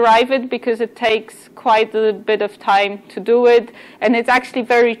going to derive it because it takes quite a bit of time to do it, and it's actually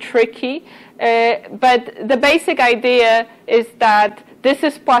very tricky. But the basic idea is that this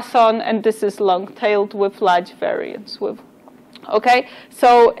is Poisson and this is long-tailed with large variance. Okay?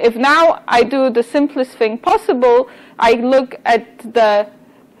 So if now I do the simplest thing possible, I look at the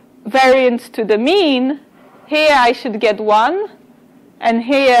variance to the mean, here I should get 1. And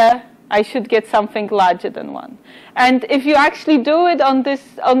here I should get something larger than 1. And if you actually do it on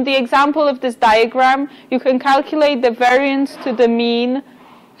the example of this diagram, you can calculate the variance to the mean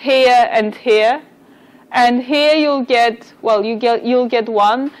here and here. And here you'll get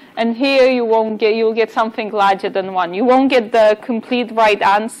 1, and here you'll get something larger than 1. You won't get the complete right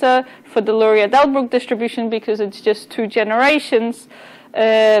answer for the Luria-Delbruck distribution because it's just 2 generations.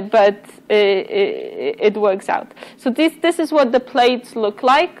 But it works out. So this is what the plates look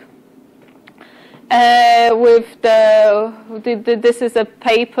like. This is a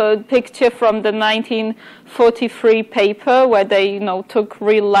picture from the 1943 paper where they took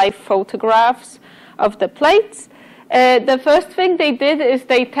real life photographs of the plates. The first thing they did is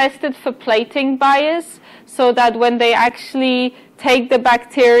they tested for plating bias, so that when they actually take the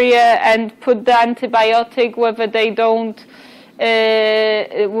bacteria and put the antibiotic, whether they don't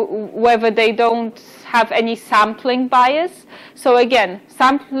have any sampling bias. So again,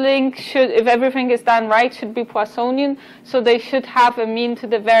 sampling should, if everything is done right, should be Poissonian. So they should have a mean to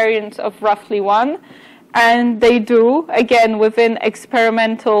the variance of roughly 1. And they do, again, within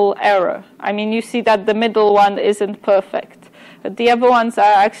experimental error. I mean, you see that the middle one isn't perfect. But the other ones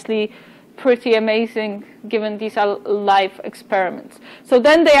are actually pretty amazing, given these are live experiments. So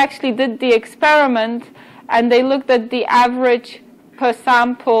then they actually did the experiment, and they looked at the average per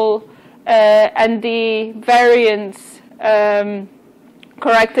sample and the variance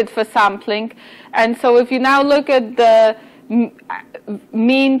corrected for sampling. And so if you now look at the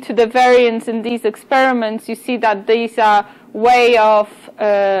mean to the variance in these experiments, you see that these are way off,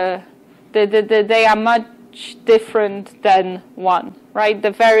 they are much different than 1, right?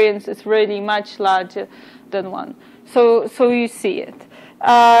 The variance is really much larger than 1. So you see it.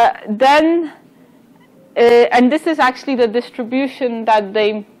 And this is actually the distribution that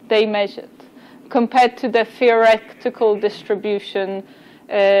they measured compared to the theoretical distribution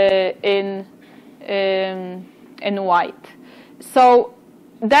in white. So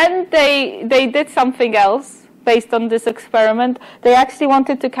then they did something else based on this experiment. They actually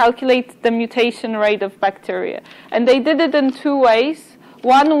wanted to calculate the mutation rate of bacteria. And they did it in 2 ways.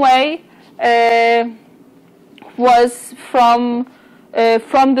 One way was from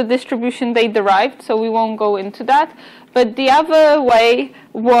the distribution they derived, so we won't go into that. But the other way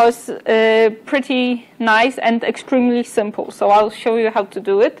was pretty nice and extremely simple. So I'll show you how to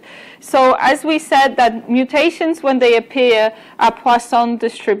do it. So as we said, that mutations, when they appear, are Poisson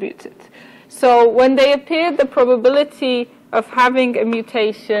distributed. So when they appear, the probability of having a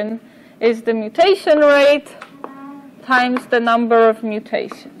mutation is the mutation rate times the number of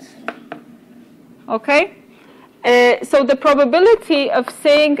mutations. Okay? So the probability of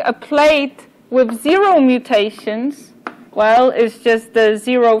seeing a plate with 0 mutations, well, is just the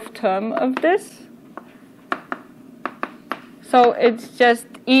 0th term of this. So it's just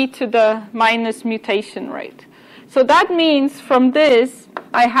e to the minus mutation rate. So that means from this,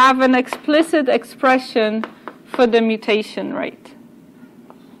 I have an explicit expression for the mutation rate.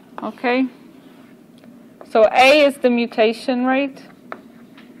 Okay? So A is the mutation rate.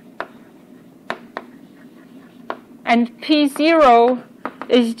 And P0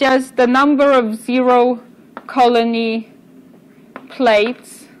 is just the number of zero colony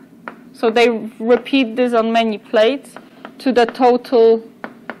plates. So they repeat this on many plates to the total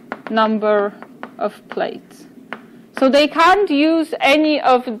number of plates. So they can't use any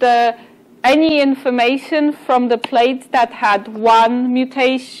information from the plates that had one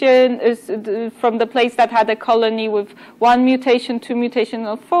mutation, from the plates that had a colony with one mutation, two mutations,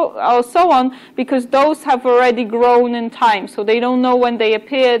 or so on, because those have already grown in time. So they don't know when they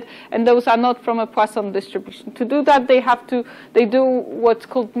appeared, and those are not from a Poisson distribution. To do that, they do what's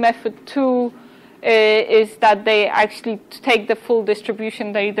called method 2, is that they actually take the full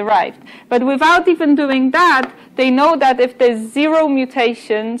distribution they derived. But without even doing that, they know that if there's zero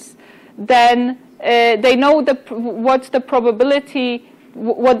mutations, then they know what's the probability,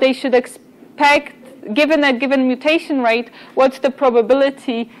 what they should expect, given a given mutation rate, what's the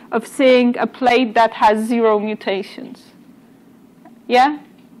probability of seeing a plate that has zero mutations. Yeah?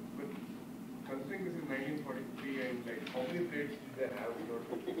 Considering this is 1943, and like, how many plates did they have?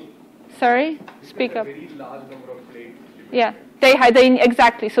 Sorry? Speak up. A very large number of plates. Yeah,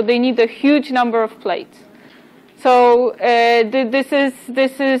 exactly. So they need a huge number of plates. So this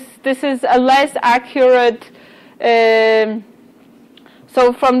is a less accurate.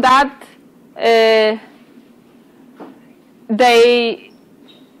 So from that,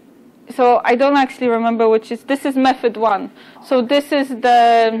 So I don't actually remember which is. This is method 1. So this is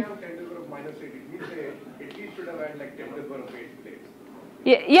the.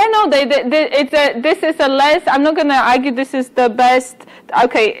 Yeah, no, this is a less, I'm not going to argue this is the best,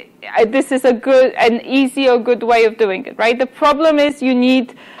 okay, this is an easy or good way of doing it, right? The problem is you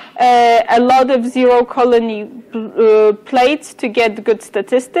need a lot of zero colony plates to get good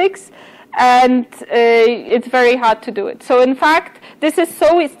statistics, and it's very hard to do it. So in fact, this is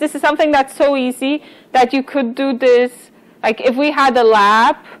something that's so easy that you could do this, like if we had a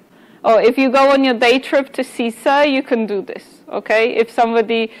lab, or if you go on your day trip to CISA, you can do this. Okay, you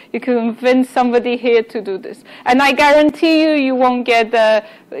can convince somebody here to do this, and I guarantee you won't get the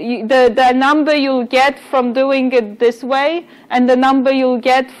number you'll get from doing it this way, and the number you'll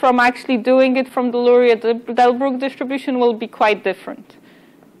get from actually doing it from the Luria-Delbrück distribution will be quite different.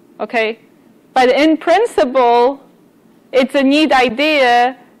 Okay, but in principle, it's a neat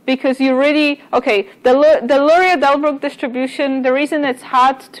idea because you really the Luria-Delbrück distribution. The reason it's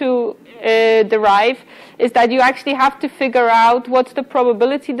hard to derive is that you actually have to figure out what's the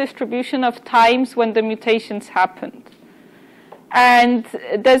probability distribution of times when the mutations happened. And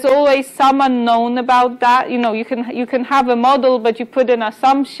there's always some unknown about that. You know, you can have a model, but you put in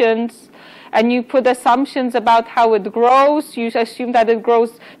assumptions, and you put assumptions about how it grows. You assume that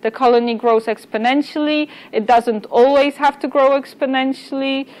the colony grows exponentially. It doesn't always have to grow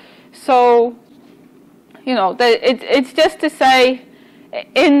exponentially. So, you know, it's just to say,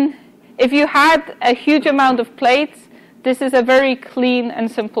 if you had a huge amount of plates, this is a very clean and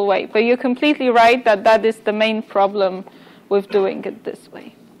simple way. But you're completely right that is the main problem with doing it this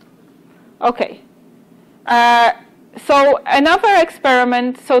way. Okay. So another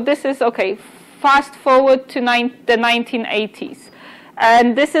experiment, so this is, fast forward to the 1980s.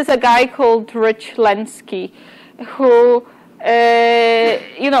 And this is a guy called Rich Lenski, who,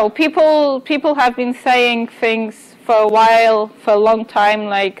 people have been saying things for a while, for a long time,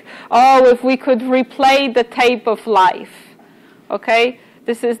 like, oh, if we could replay the tape of life, okay?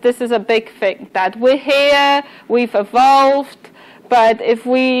 This is a big thing, that we're here, we've evolved, but if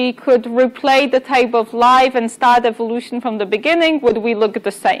we could replay the tape of life and start evolution from the beginning, would we look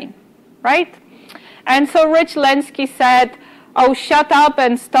the same, right? And so Rich Lenski said, oh, shut up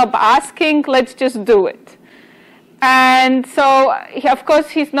and stop asking, let's just do it. And so, of course,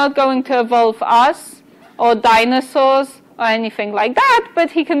 he's not going to evolve us, or dinosaurs, or anything like that,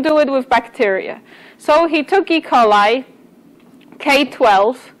 but he can do it with bacteria. So he took E. coli,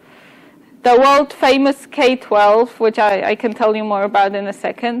 K12, the world-famous K12, which I can tell you more about in a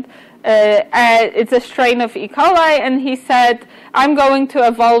second. It's a strain of E. coli, and he said, I'm going to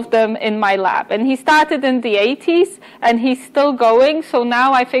evolve them in my lab. And he started in the 80s, and he's still going. So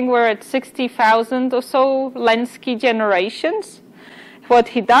now I think we're at 60,000 or so Lenski generations. What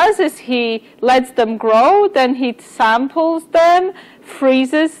he does is he lets them grow, then he samples them,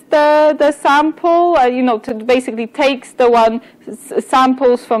 freezes the sample, basically takes the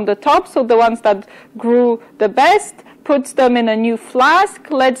samples from the top, so the ones that grew the best, puts them in a new flask,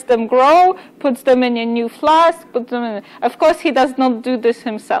 lets them grow, puts them in a new flask, puts them in. Of course, he does not do this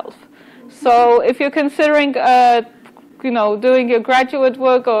himself. So if you're considering, doing your graduate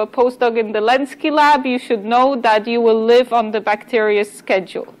work or a postdoc in the Lenski lab, you should know that you will live on the bacteria's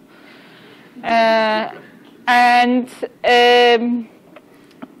schedule.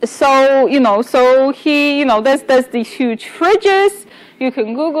 So he, there's these huge fridges. You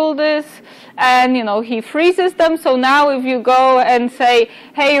can Google this, and he freezes them. So now, if you go and say,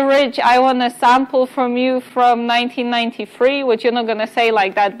 "Hey, Rich, I want a sample from you from 1993," which you're not going to say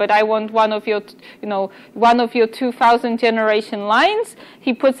like that, but I want one of your 2000 generation lines.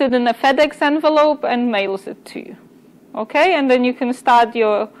 He puts it in a FedEx envelope and mails it to you. Okay, and then you can start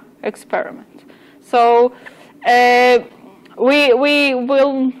your experiment. So. We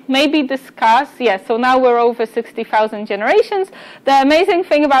will maybe discuss, so now we're over 60,000 generations. The amazing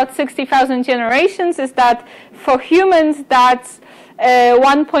thing about 60,000 generations is that for humans, that's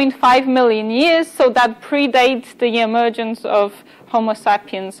 1.5 million years, so that predates the emergence of Homo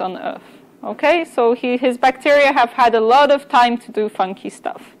sapiens on Earth. Okay, so his bacteria have had a lot of time to do funky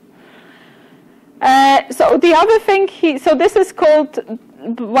stuff. So the other thing, so this is called,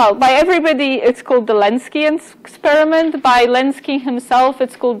 by everybody it's called the Lenski experiment. By Lenski himself,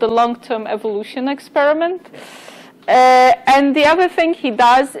 it's called the long-term evolution experiment. And the other thing he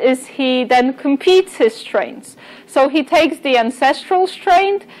does is he then competes his strains. So he takes the ancestral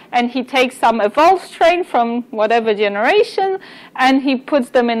strain and he takes some evolved strain from whatever generation and he puts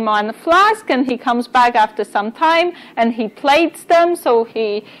them in one flask and he comes back after some time and he plates them. So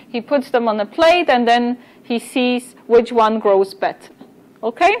he puts them on a plate and then he sees which one grows better.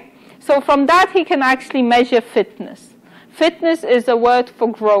 Okay? So from that he can actually measure fitness. Fitness is a word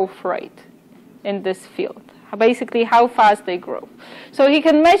for growth rate in this field. Basically how fast they grow. So he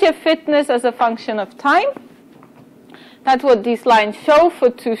can measure fitness as a function of time. That's what these lines show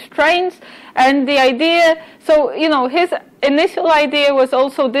for two strains. And the idea, so, his initial idea was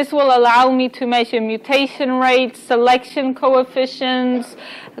also this will allow me to measure mutation rates, selection coefficients,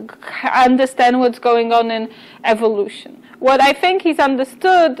 understand what's going on in evolution. What I think he's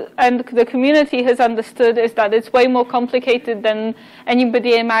understood, and the community has understood, is that it's way more complicated than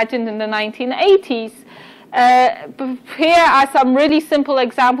anybody imagined in the 1980s. Here are some really simple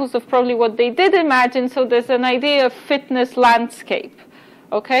examples of probably what they did imagine. So there's an idea of fitness landscape.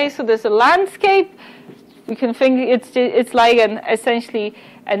 Okay, so there's a landscape. You can think it's like essentially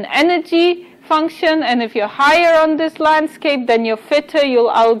an energy function, and if you're higher on this landscape, then you're fitter,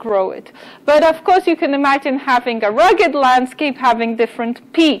 you'll outgrow it. But of course, you can imagine having a rugged landscape having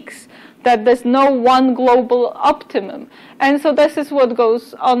different peaks, that there's no one global optimum. And so this is what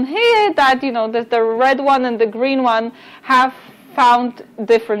goes on here, that, that the red one and the green one have found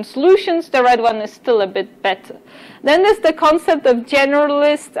different solutions. The red one is still a bit better. Then there's the concept of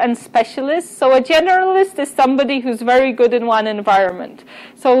generalists and specialists. So a generalist is somebody who's very good in one environment.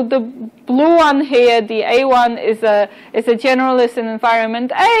 So the blue one here, the A one, is a generalist in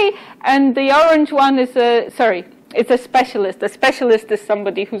environment A, and the orange one is it's a specialist. A specialist is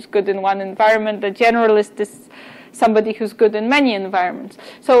somebody who's good in one environment. A generalist is somebody who's good in many environments.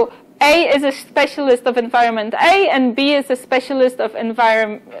 So A is a specialist of environment A, and B is a specialist of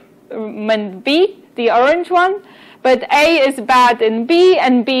environment B, the orange one. But A is bad in B,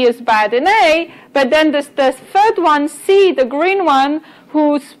 and B is bad in A. But then there's the third one, C, the green one,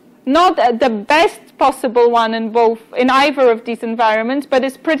 who's not the best possible one in either of these environments, but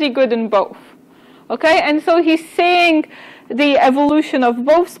is pretty good in both. Okay, and so he's seeing the evolution of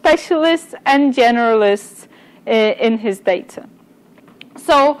both specialists and generalists in his data.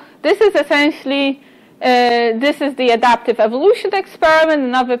 So this is essentially, this is the adaptive evolution experiment.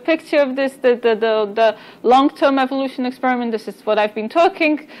 Another picture of this, the long-term evolution experiment. This is what I've been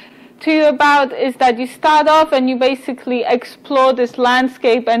talking to you about, is that you start off and you basically explore this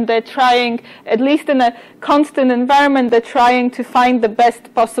landscape, and they're trying, at least in a constant environment, they're trying to find the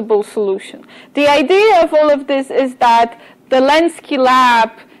best possible solution. The idea of all of this is that the Lenski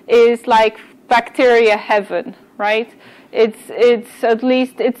lab is like bacteria heaven, right? It's at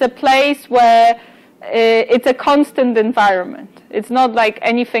least, it's a place where it's a constant environment. It's not like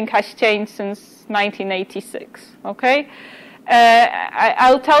anything has changed since 1986, okay?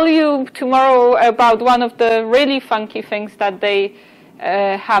 I'll tell you tomorrow about one of the really funky things that they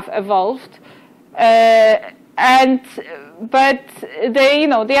have evolved. But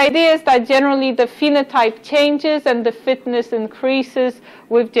the idea is that generally the phenotype changes and the fitness increases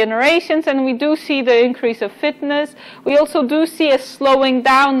with generations, and we do see the increase of fitness. We also do see a slowing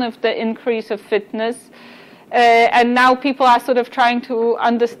down of the increase of fitness. And now people are sort of trying to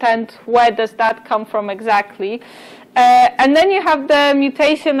understand where does that come from exactly. And then you have the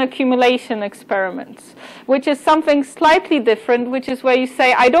mutation accumulation experiments, which is something slightly different, which is where you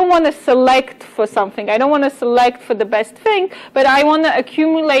say, I don't want to select for something. I don't want to select for the best thing, but I want to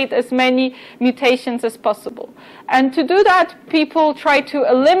accumulate as many mutations as possible. And to do that, people try to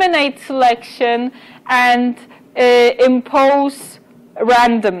eliminate selection and impose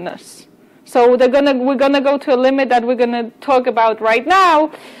randomness. So we're going to go to a limit that we're going to talk about right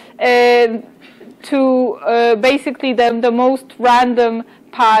now, to basically the most random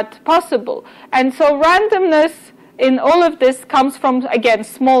part possible. And so randomness in all of this comes from, again,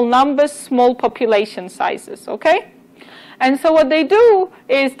 small numbers, small population sizes, okay? And so what they do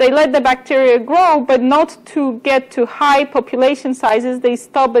is they let the bacteria grow, but not to get to high population sizes. They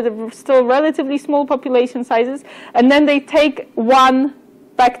stop at still relatively small population sizes, and then they take one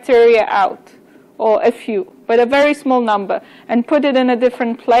bacteria out, or a few, but a very small number, and put it in a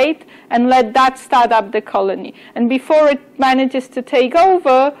different plate and let that start up the colony. And before it manages to take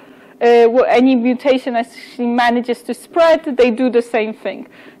over, any mutation actually manages to spread, they do the same thing.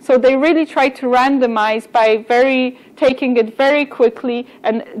 So they really try to randomize by taking it very quickly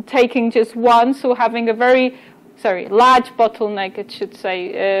and taking just one, so having a large bottleneck, it should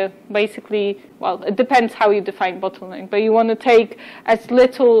say. Basically, well, it depends how you define bottleneck, but you want to take as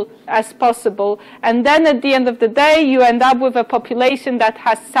little as possible. And then at the end of the day, you end up with a population that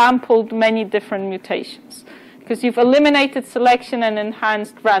has sampled many different mutations, because you've eliminated selection and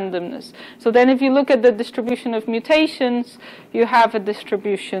enhanced randomness. So then if you look at the distribution of mutations, you have a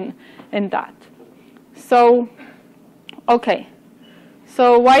distribution in that. So, okay.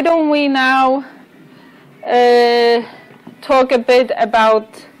 So why don't we now talk a bit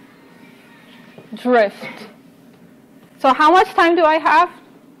about drift. So how much time do I have?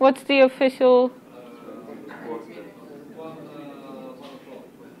 What's the official?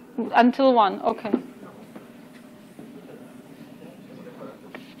 Until 1, okay.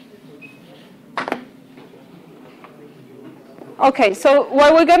 Okay, so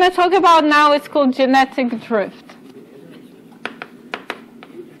what we're going to talk about now is called genetic drift,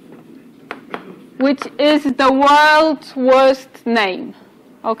 which is the world's worst name,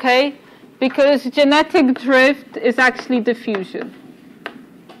 okay? Because genetic drift is actually diffusion.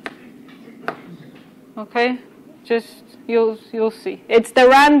 Okay? Just, you'll see. It's the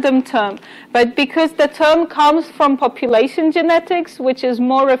random term. But because the term comes from population genetics, which is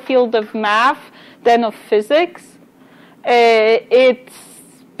more a field of math than of physics, it's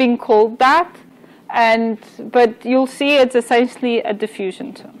been called that. But you'll see it's essentially a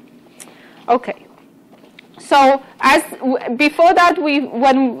diffusion term. Okay. So before that,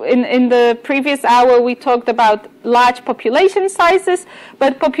 in the previous hour, we talked about large population sizes,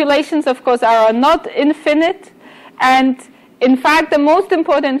 but populations, of course, are not infinite. And in fact, the most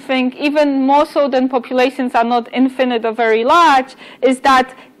important thing, even more so than populations are not infinite or very large, is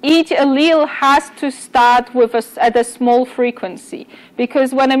that each allele has to start with at a small frequency.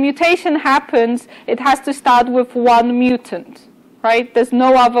 Because when a mutation happens, it has to start with one mutant, right? There's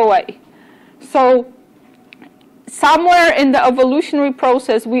no other way. So somewhere in the evolutionary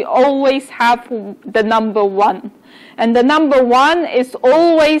process, we always have the number 1. And the number 1 is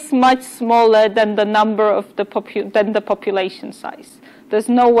always much smaller than the number of the population size. There's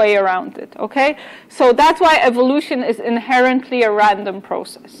no way around it, okay? So that's why evolution is inherently a random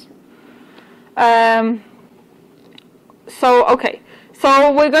process. Okay.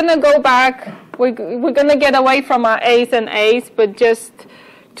 So we're going to go back. We're going to get away from our A's and A's, but just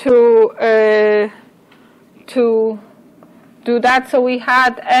to do that, so we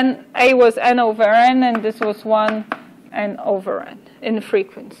had A was n over n, and this was 1 n over n in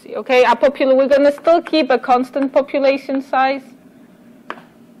frequency. Okay, we're going to still keep a constant population size,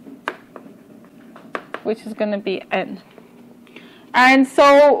 which is going to be n. And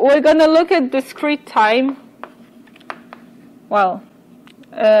so we're going to look at discrete time. Well,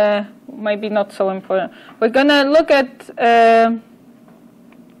 maybe not so important. We're going to look at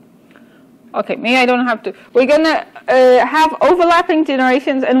okay, maybe I don't have to. We're going to have overlapping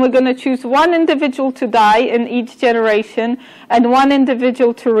generations, and we're going to choose one individual to die in each generation and one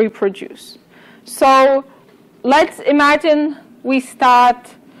individual to reproduce. So let's imagine we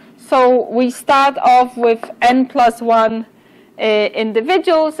start off with n plus 1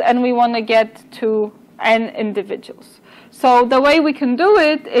 individuals, and we want to get to n individuals. So the way we can do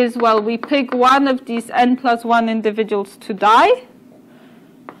it is, well, we pick one of these n plus 1 individuals to die,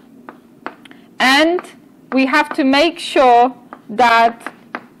 and we have to make sure that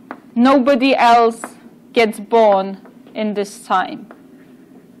nobody else gets born in this time.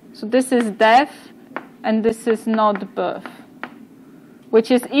 So this is death, and this is not birth,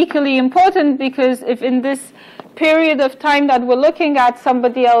 which is equally important, because if in this period of time that we're looking at,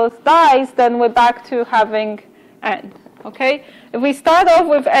 somebody else dies, then we're back to having n. Okay? If we start off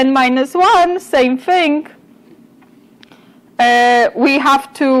with n minus 1, same thing.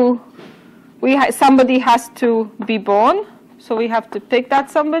 Somebody has to be born, so we have to pick that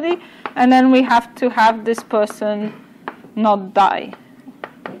somebody, and then we have to have this person not die.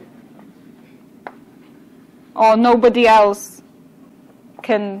 Or nobody else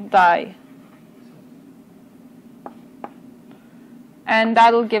can die. And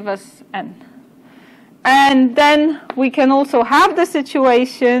that'll give us n. And then we can also have the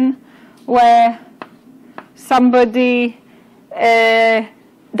situation where somebody,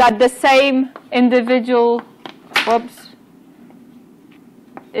 that the same individual,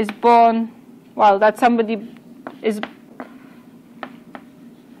 is born, well, that somebody is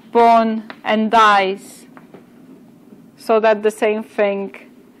born and dies, so that the same thing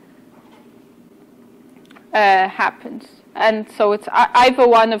happens. And so it's either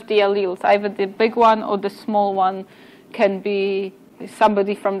one of the alleles, either the big one or the small one can be,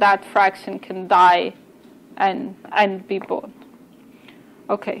 somebody from that fraction can die and be born.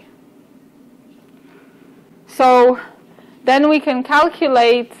 Okay. So then we can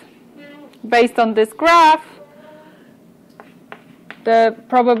calculate, based on this graph, the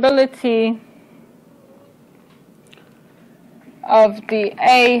probability of the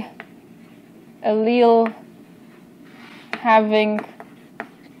A allele having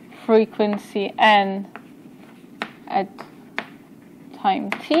frequency n at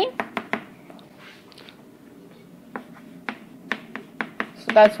time t.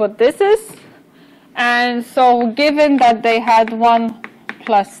 So that's what this is. And so given that they had 1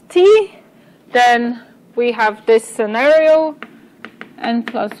 plus t, then we have this scenario, n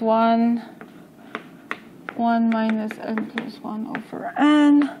plus 1, 1 minus n plus 1 over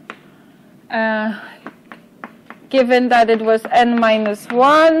n. Given that it was n minus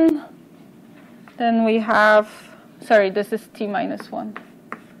 1, then we have, sorry, this is t minus 1.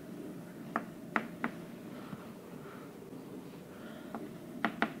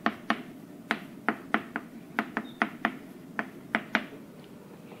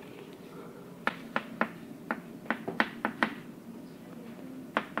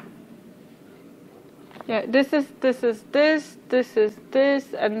 Yeah, this is this,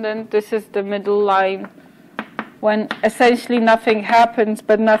 and then this is the middle line, when essentially nothing happens,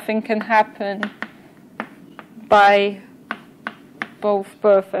 but nothing can happen by both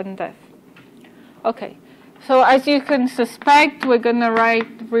birth and death. Okay, so as you can suspect, we're going to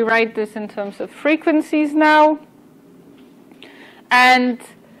rewrite this in terms of frequencies now. And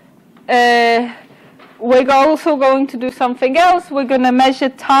we're also going to do something else. We're going to measure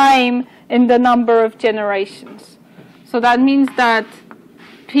time in the number of generations. So that means that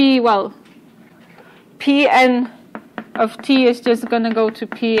Pn of t is just going to go to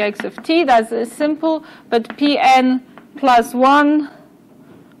Px of t. That's simple. But Pn plus 1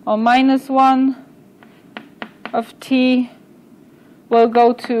 or minus 1 of t will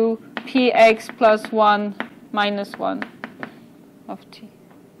go to Px plus 1 minus 1 of t.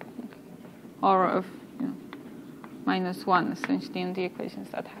 Or of minus 1, essentially, in the equations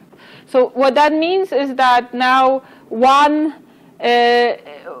that have. So what that means is that now we're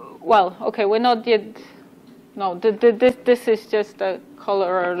not yet, no, this is just a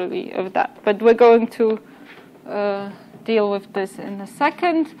corollary of that. But we're going to deal with this in a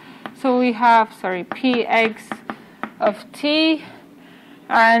second. So we have, Px of t.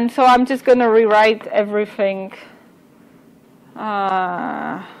 And so I'm just going to rewrite everything.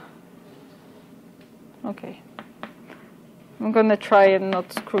 Okay. I'm going to try and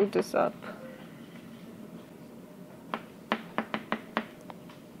not screw this up.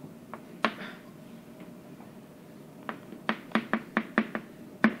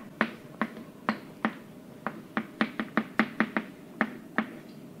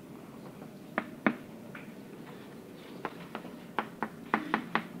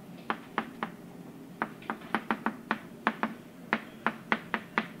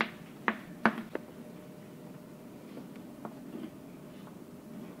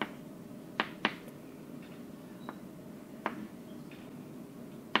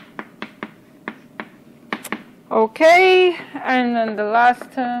 Okay, and then the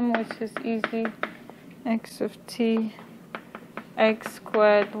last term, which is easy, x of t, x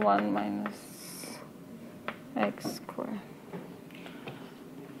squared 1 minus x squared.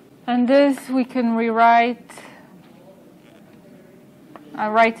 And this we can rewrite. I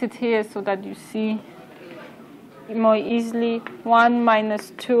write it here so that you see more easily. 1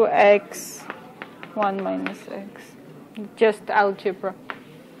 minus 2x, 1 minus x. Just algebra.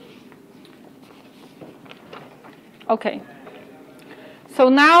 Okay. So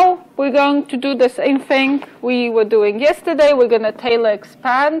now we're going to do the same thing we were doing yesterday. We're going to Taylor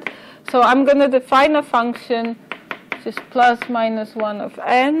expand. So I'm going to define a function which is plus minus 1 of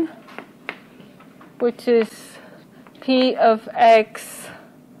n, which is p of x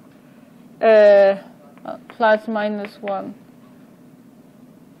plus minus 1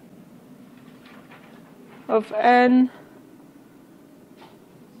 of n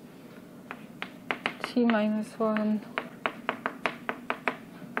t minus 1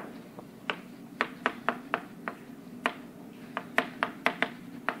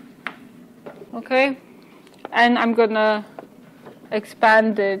 okay, and I'm gonna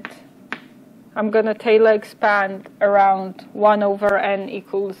expand it. I'm gonna Taylor expand around 1 over n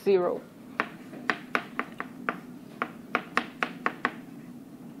equals 0.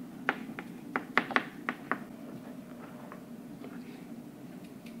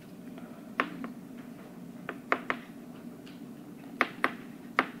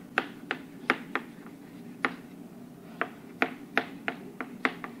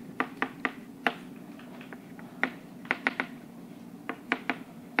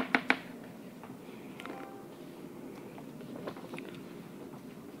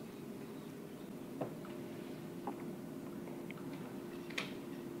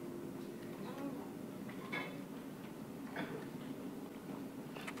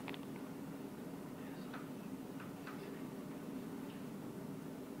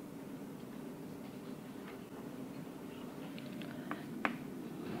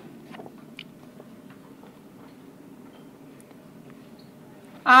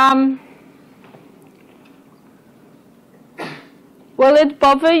 Will it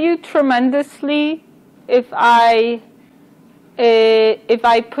bother you tremendously if I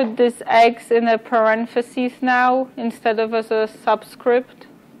put this x in a parenthesis now instead of as a subscript?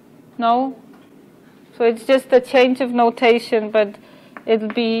 No? So it's just a change of notation, but it'll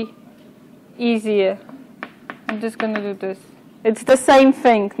be easier. I'm just going to do this. It's the same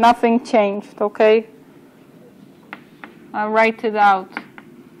thing. Nothing changed, okay? I'll write it out.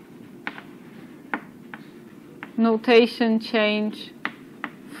 Notation change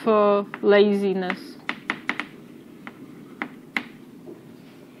for laziness.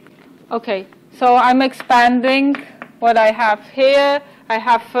 Okay, so I'm expanding what I have here. I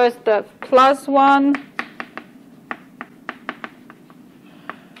have first the plus 1.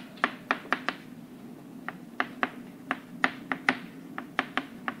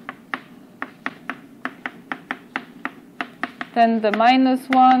 Then the minus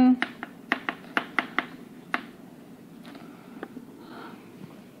 1.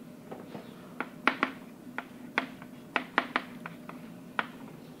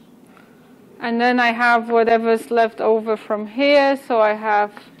 And then I have whatever's left over from here. So I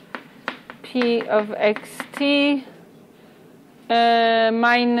have p of xt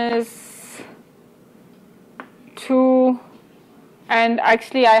minus 2. And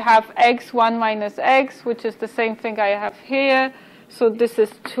actually I have x1 minus x, which is the same thing I have here. So this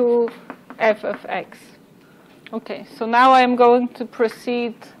is 2f of x. Okay, so now I'm going to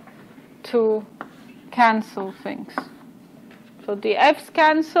proceed to cancel things. So the f's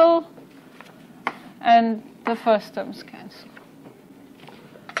cancel. And the first terms cancel.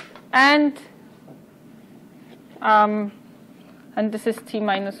 And this is t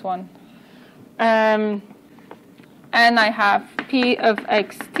minus 1. And I have p of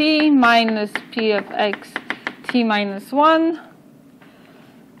xt minus p of x t minus 1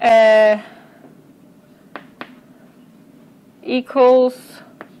 equals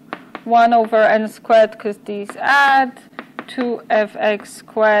 1 over n squared, because these add, 2fx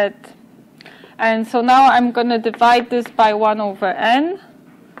squared. And so now I'm going to divide this by 1 over n,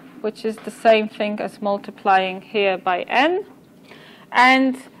 which is the same thing as multiplying here by n.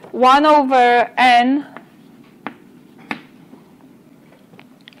 And 1 over n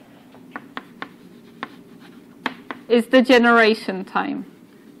is the generation time.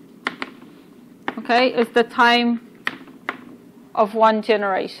 Okay, it's the time of one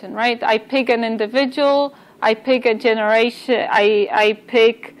generation, right? I pick an individual, I pick a generation, I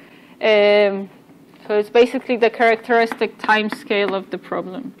pick... so it's basically the characteristic time scale of the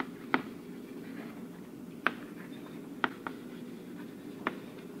problem.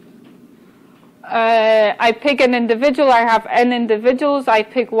 I pick an individual, I have n individuals, I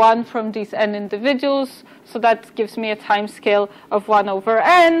pick one from these n individuals, so that gives me a time scale of 1 over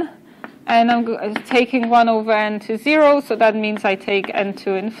n, and I'm taking 1 over n to 0, so that means I take n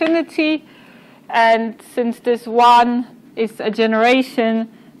to infinity, and since this 1 is a generation,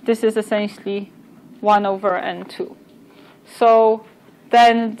 this is essentially 1 over n2. So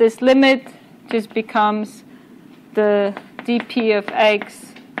then this limit just becomes the dp of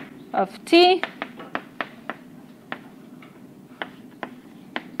x of t.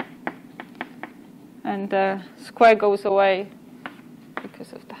 And the square goes away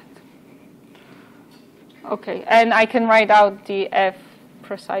because of that. Okay, and I can write out the f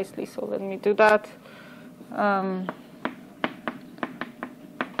precisely, so let me do that.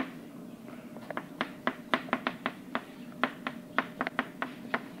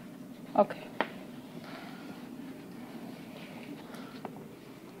 Okay.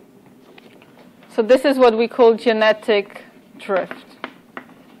 So this is what we call genetic drift.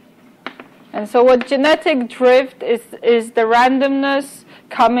 And so what genetic drift is the randomness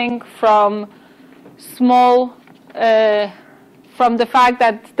coming from small, from the fact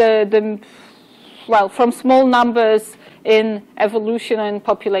that from small numbers in evolution and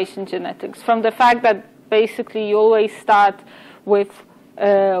population genetics, from the fact that basically you always start with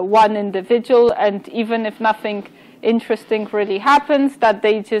one individual, and even if nothing interesting really happens, that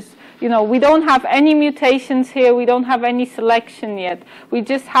they just, we don't have any mutations here, we don't have any selection yet, we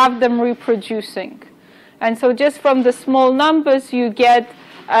just have them reproducing. And so just from the small numbers you get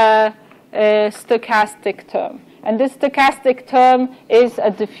a stochastic term. And this stochastic term is a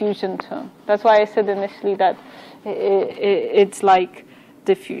diffusion term. That's why I said initially that it's like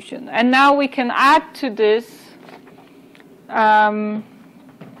diffusion. And now we can add to this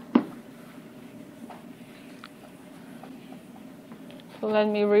so let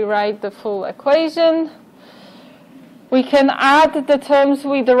me rewrite the full equation. We can add the terms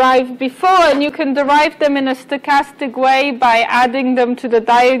we derived before, and you can derive them in a stochastic way by adding them to the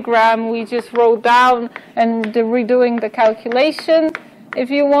diagram we just wrote down and redoing the calculation if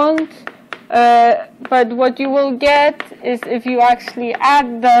you want. But what you will get is if you actually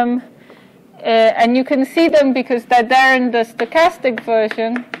add them, and you can see them because they're there in the stochastic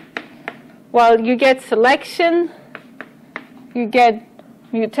version, well, you get selection, you get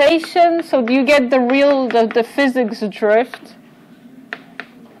mutation, so you get the physics drift.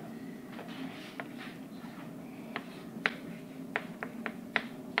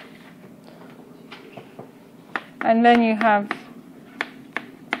 And then you have,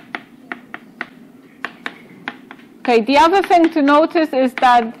 okay, the other thing to notice is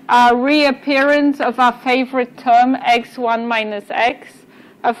that our reappearance of our favorite term, x1 minus x,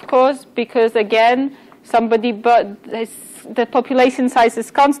 of course, because again, the population size is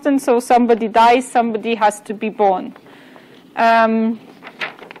constant, so somebody dies, somebody has to be born. And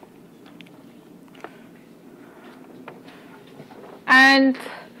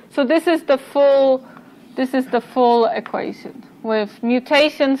so this is the full equation with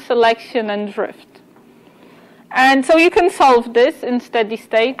mutation, selection, and drift. And so you can solve this in steady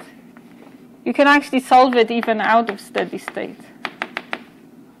state. You can actually solve it even out of steady state.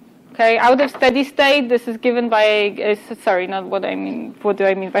 Okay, out of steady state, this is given by, sorry, not what I mean, what do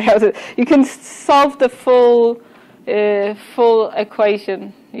I mean by out of, you can solve the full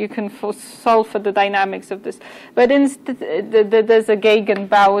equation. You can solve for the dynamics of this. But there's a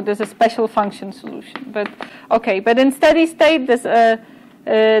Gegenbauer, there's a special function solution. But, okay, but in steady state, there's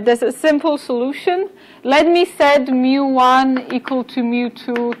a simple solution. Let me set mu1 equal to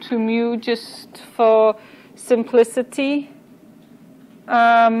mu2 to mu just for simplicity.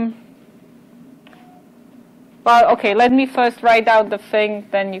 Well, okay, let me first write out the thing,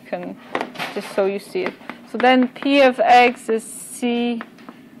 then you can, just so you see it. So then P of x is C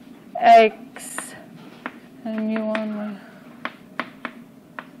x and mu1.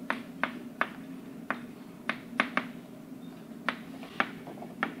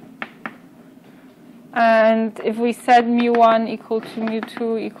 And if we set mu1 equal to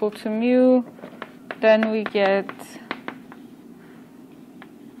mu2 equal to mu, then we get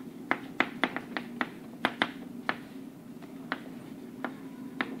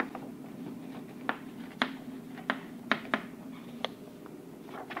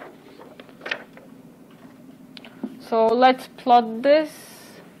so let's plot this.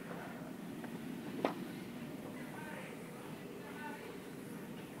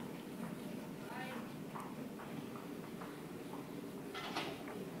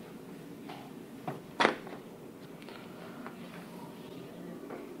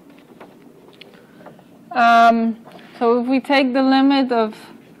 So if we take the limit of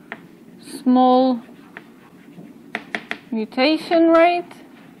small mutation rate,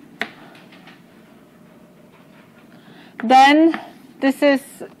 then this is,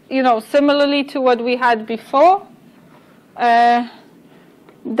 similarly to what we had before. The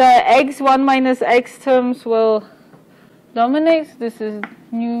x1 minus x terms will dominate. This is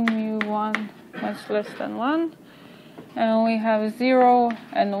mu1 much less than 1. And we have 0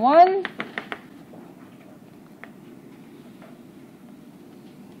 and 1.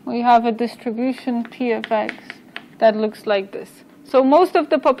 we have a distribution P of X that looks like this. So most of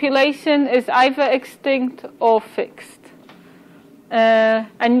the population is either extinct or fixed.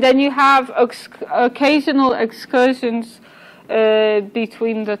 And then you have occasional excursions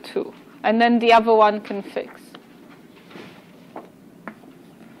between the two. And then the other one can fix.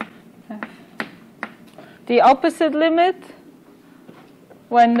 The opposite limit,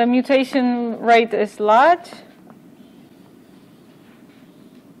 when the mutation rate is large,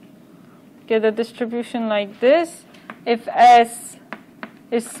 get a distribution like this. If S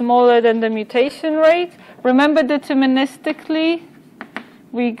is smaller than the mutation rate, remember deterministically,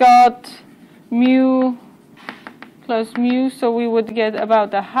 we got mu plus mu, so we would get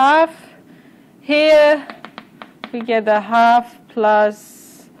about a half. Here, we get a half plus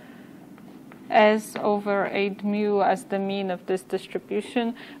S over 8 mu as the mean of this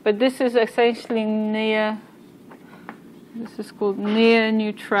distribution. But this is essentially near, this is called near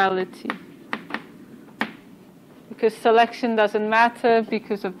neutrality. Because selection doesn't matter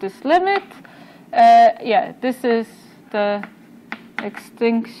because of this limit. Yeah, this is the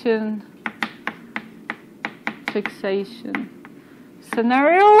extinction fixation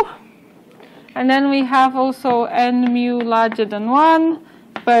scenario. And then we have also n mu larger than 1,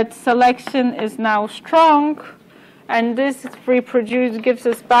 but selection is now strong, and this gives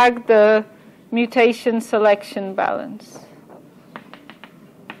us back the mutation selection balance.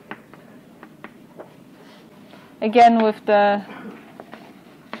 Again, with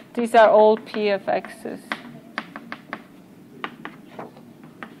these are all P of X's.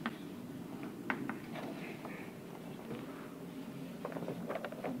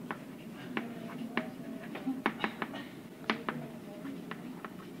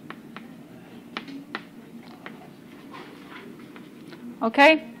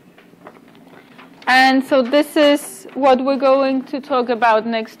 Okay? And so this is what we're going to talk about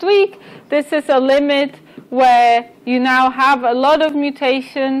next week. This is a limit where you now have a lot of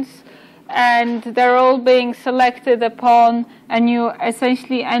mutations and they're all being selected upon, and you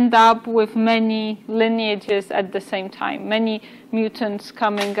essentially end up with many lineages at the same time, many mutants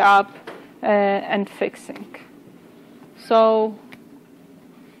coming up and fixing. So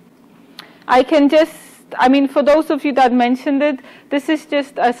I can just, for those of you that mentioned it, this is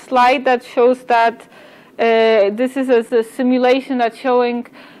just a slide that shows that this is a simulation that's showing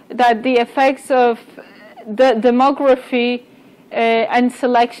that the effects of the demography and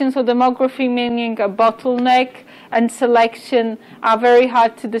selection, so demography meaning a bottleneck and selection, are very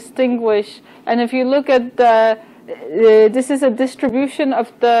hard to distinguish. And if you look at this is a distribution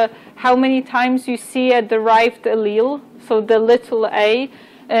of how many times you see a derived allele, so the little a.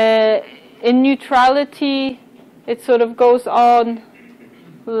 In neutrality, it sort of goes on,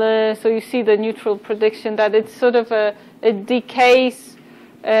 so you see the neutral prediction that it's sort of it decays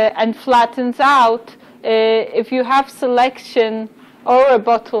and flattens out. If you have selection or a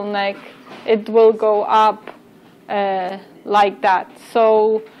bottleneck, it will go up like that.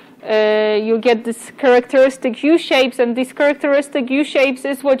 So you get this characteristic U-shapes, and these characteristic U-shapes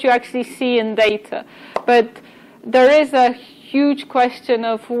is what you actually see in data. But there is a huge question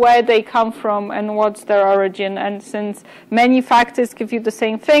of where they come from and what's their origin. And since many factors give you the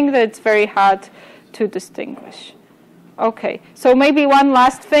same thing, that it's very hard to distinguish. Okay, so maybe one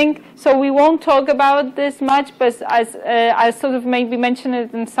last thing. So we won't talk about this much, but as I sort of maybe mention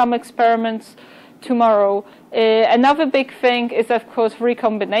it in some experiments tomorrow. Another big thing is, of course,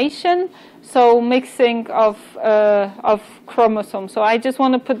 recombination. So mixing of chromosomes. So I just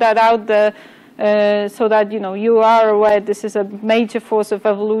want to put that out there. So that you are aware this is a major force of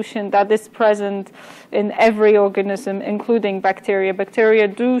evolution that is present in every organism, including bacteria. Bacteria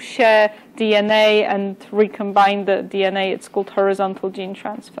do share DNA and recombine the DNA. It's called horizontal gene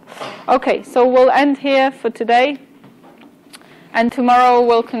transfer. Okay, so we'll end here for today, and tomorrow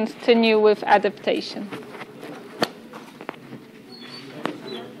we'll continue with adaptation.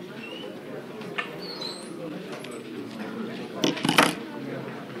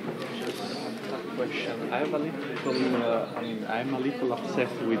 I'm a little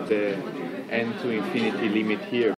obsessed with the n to infinity limit here.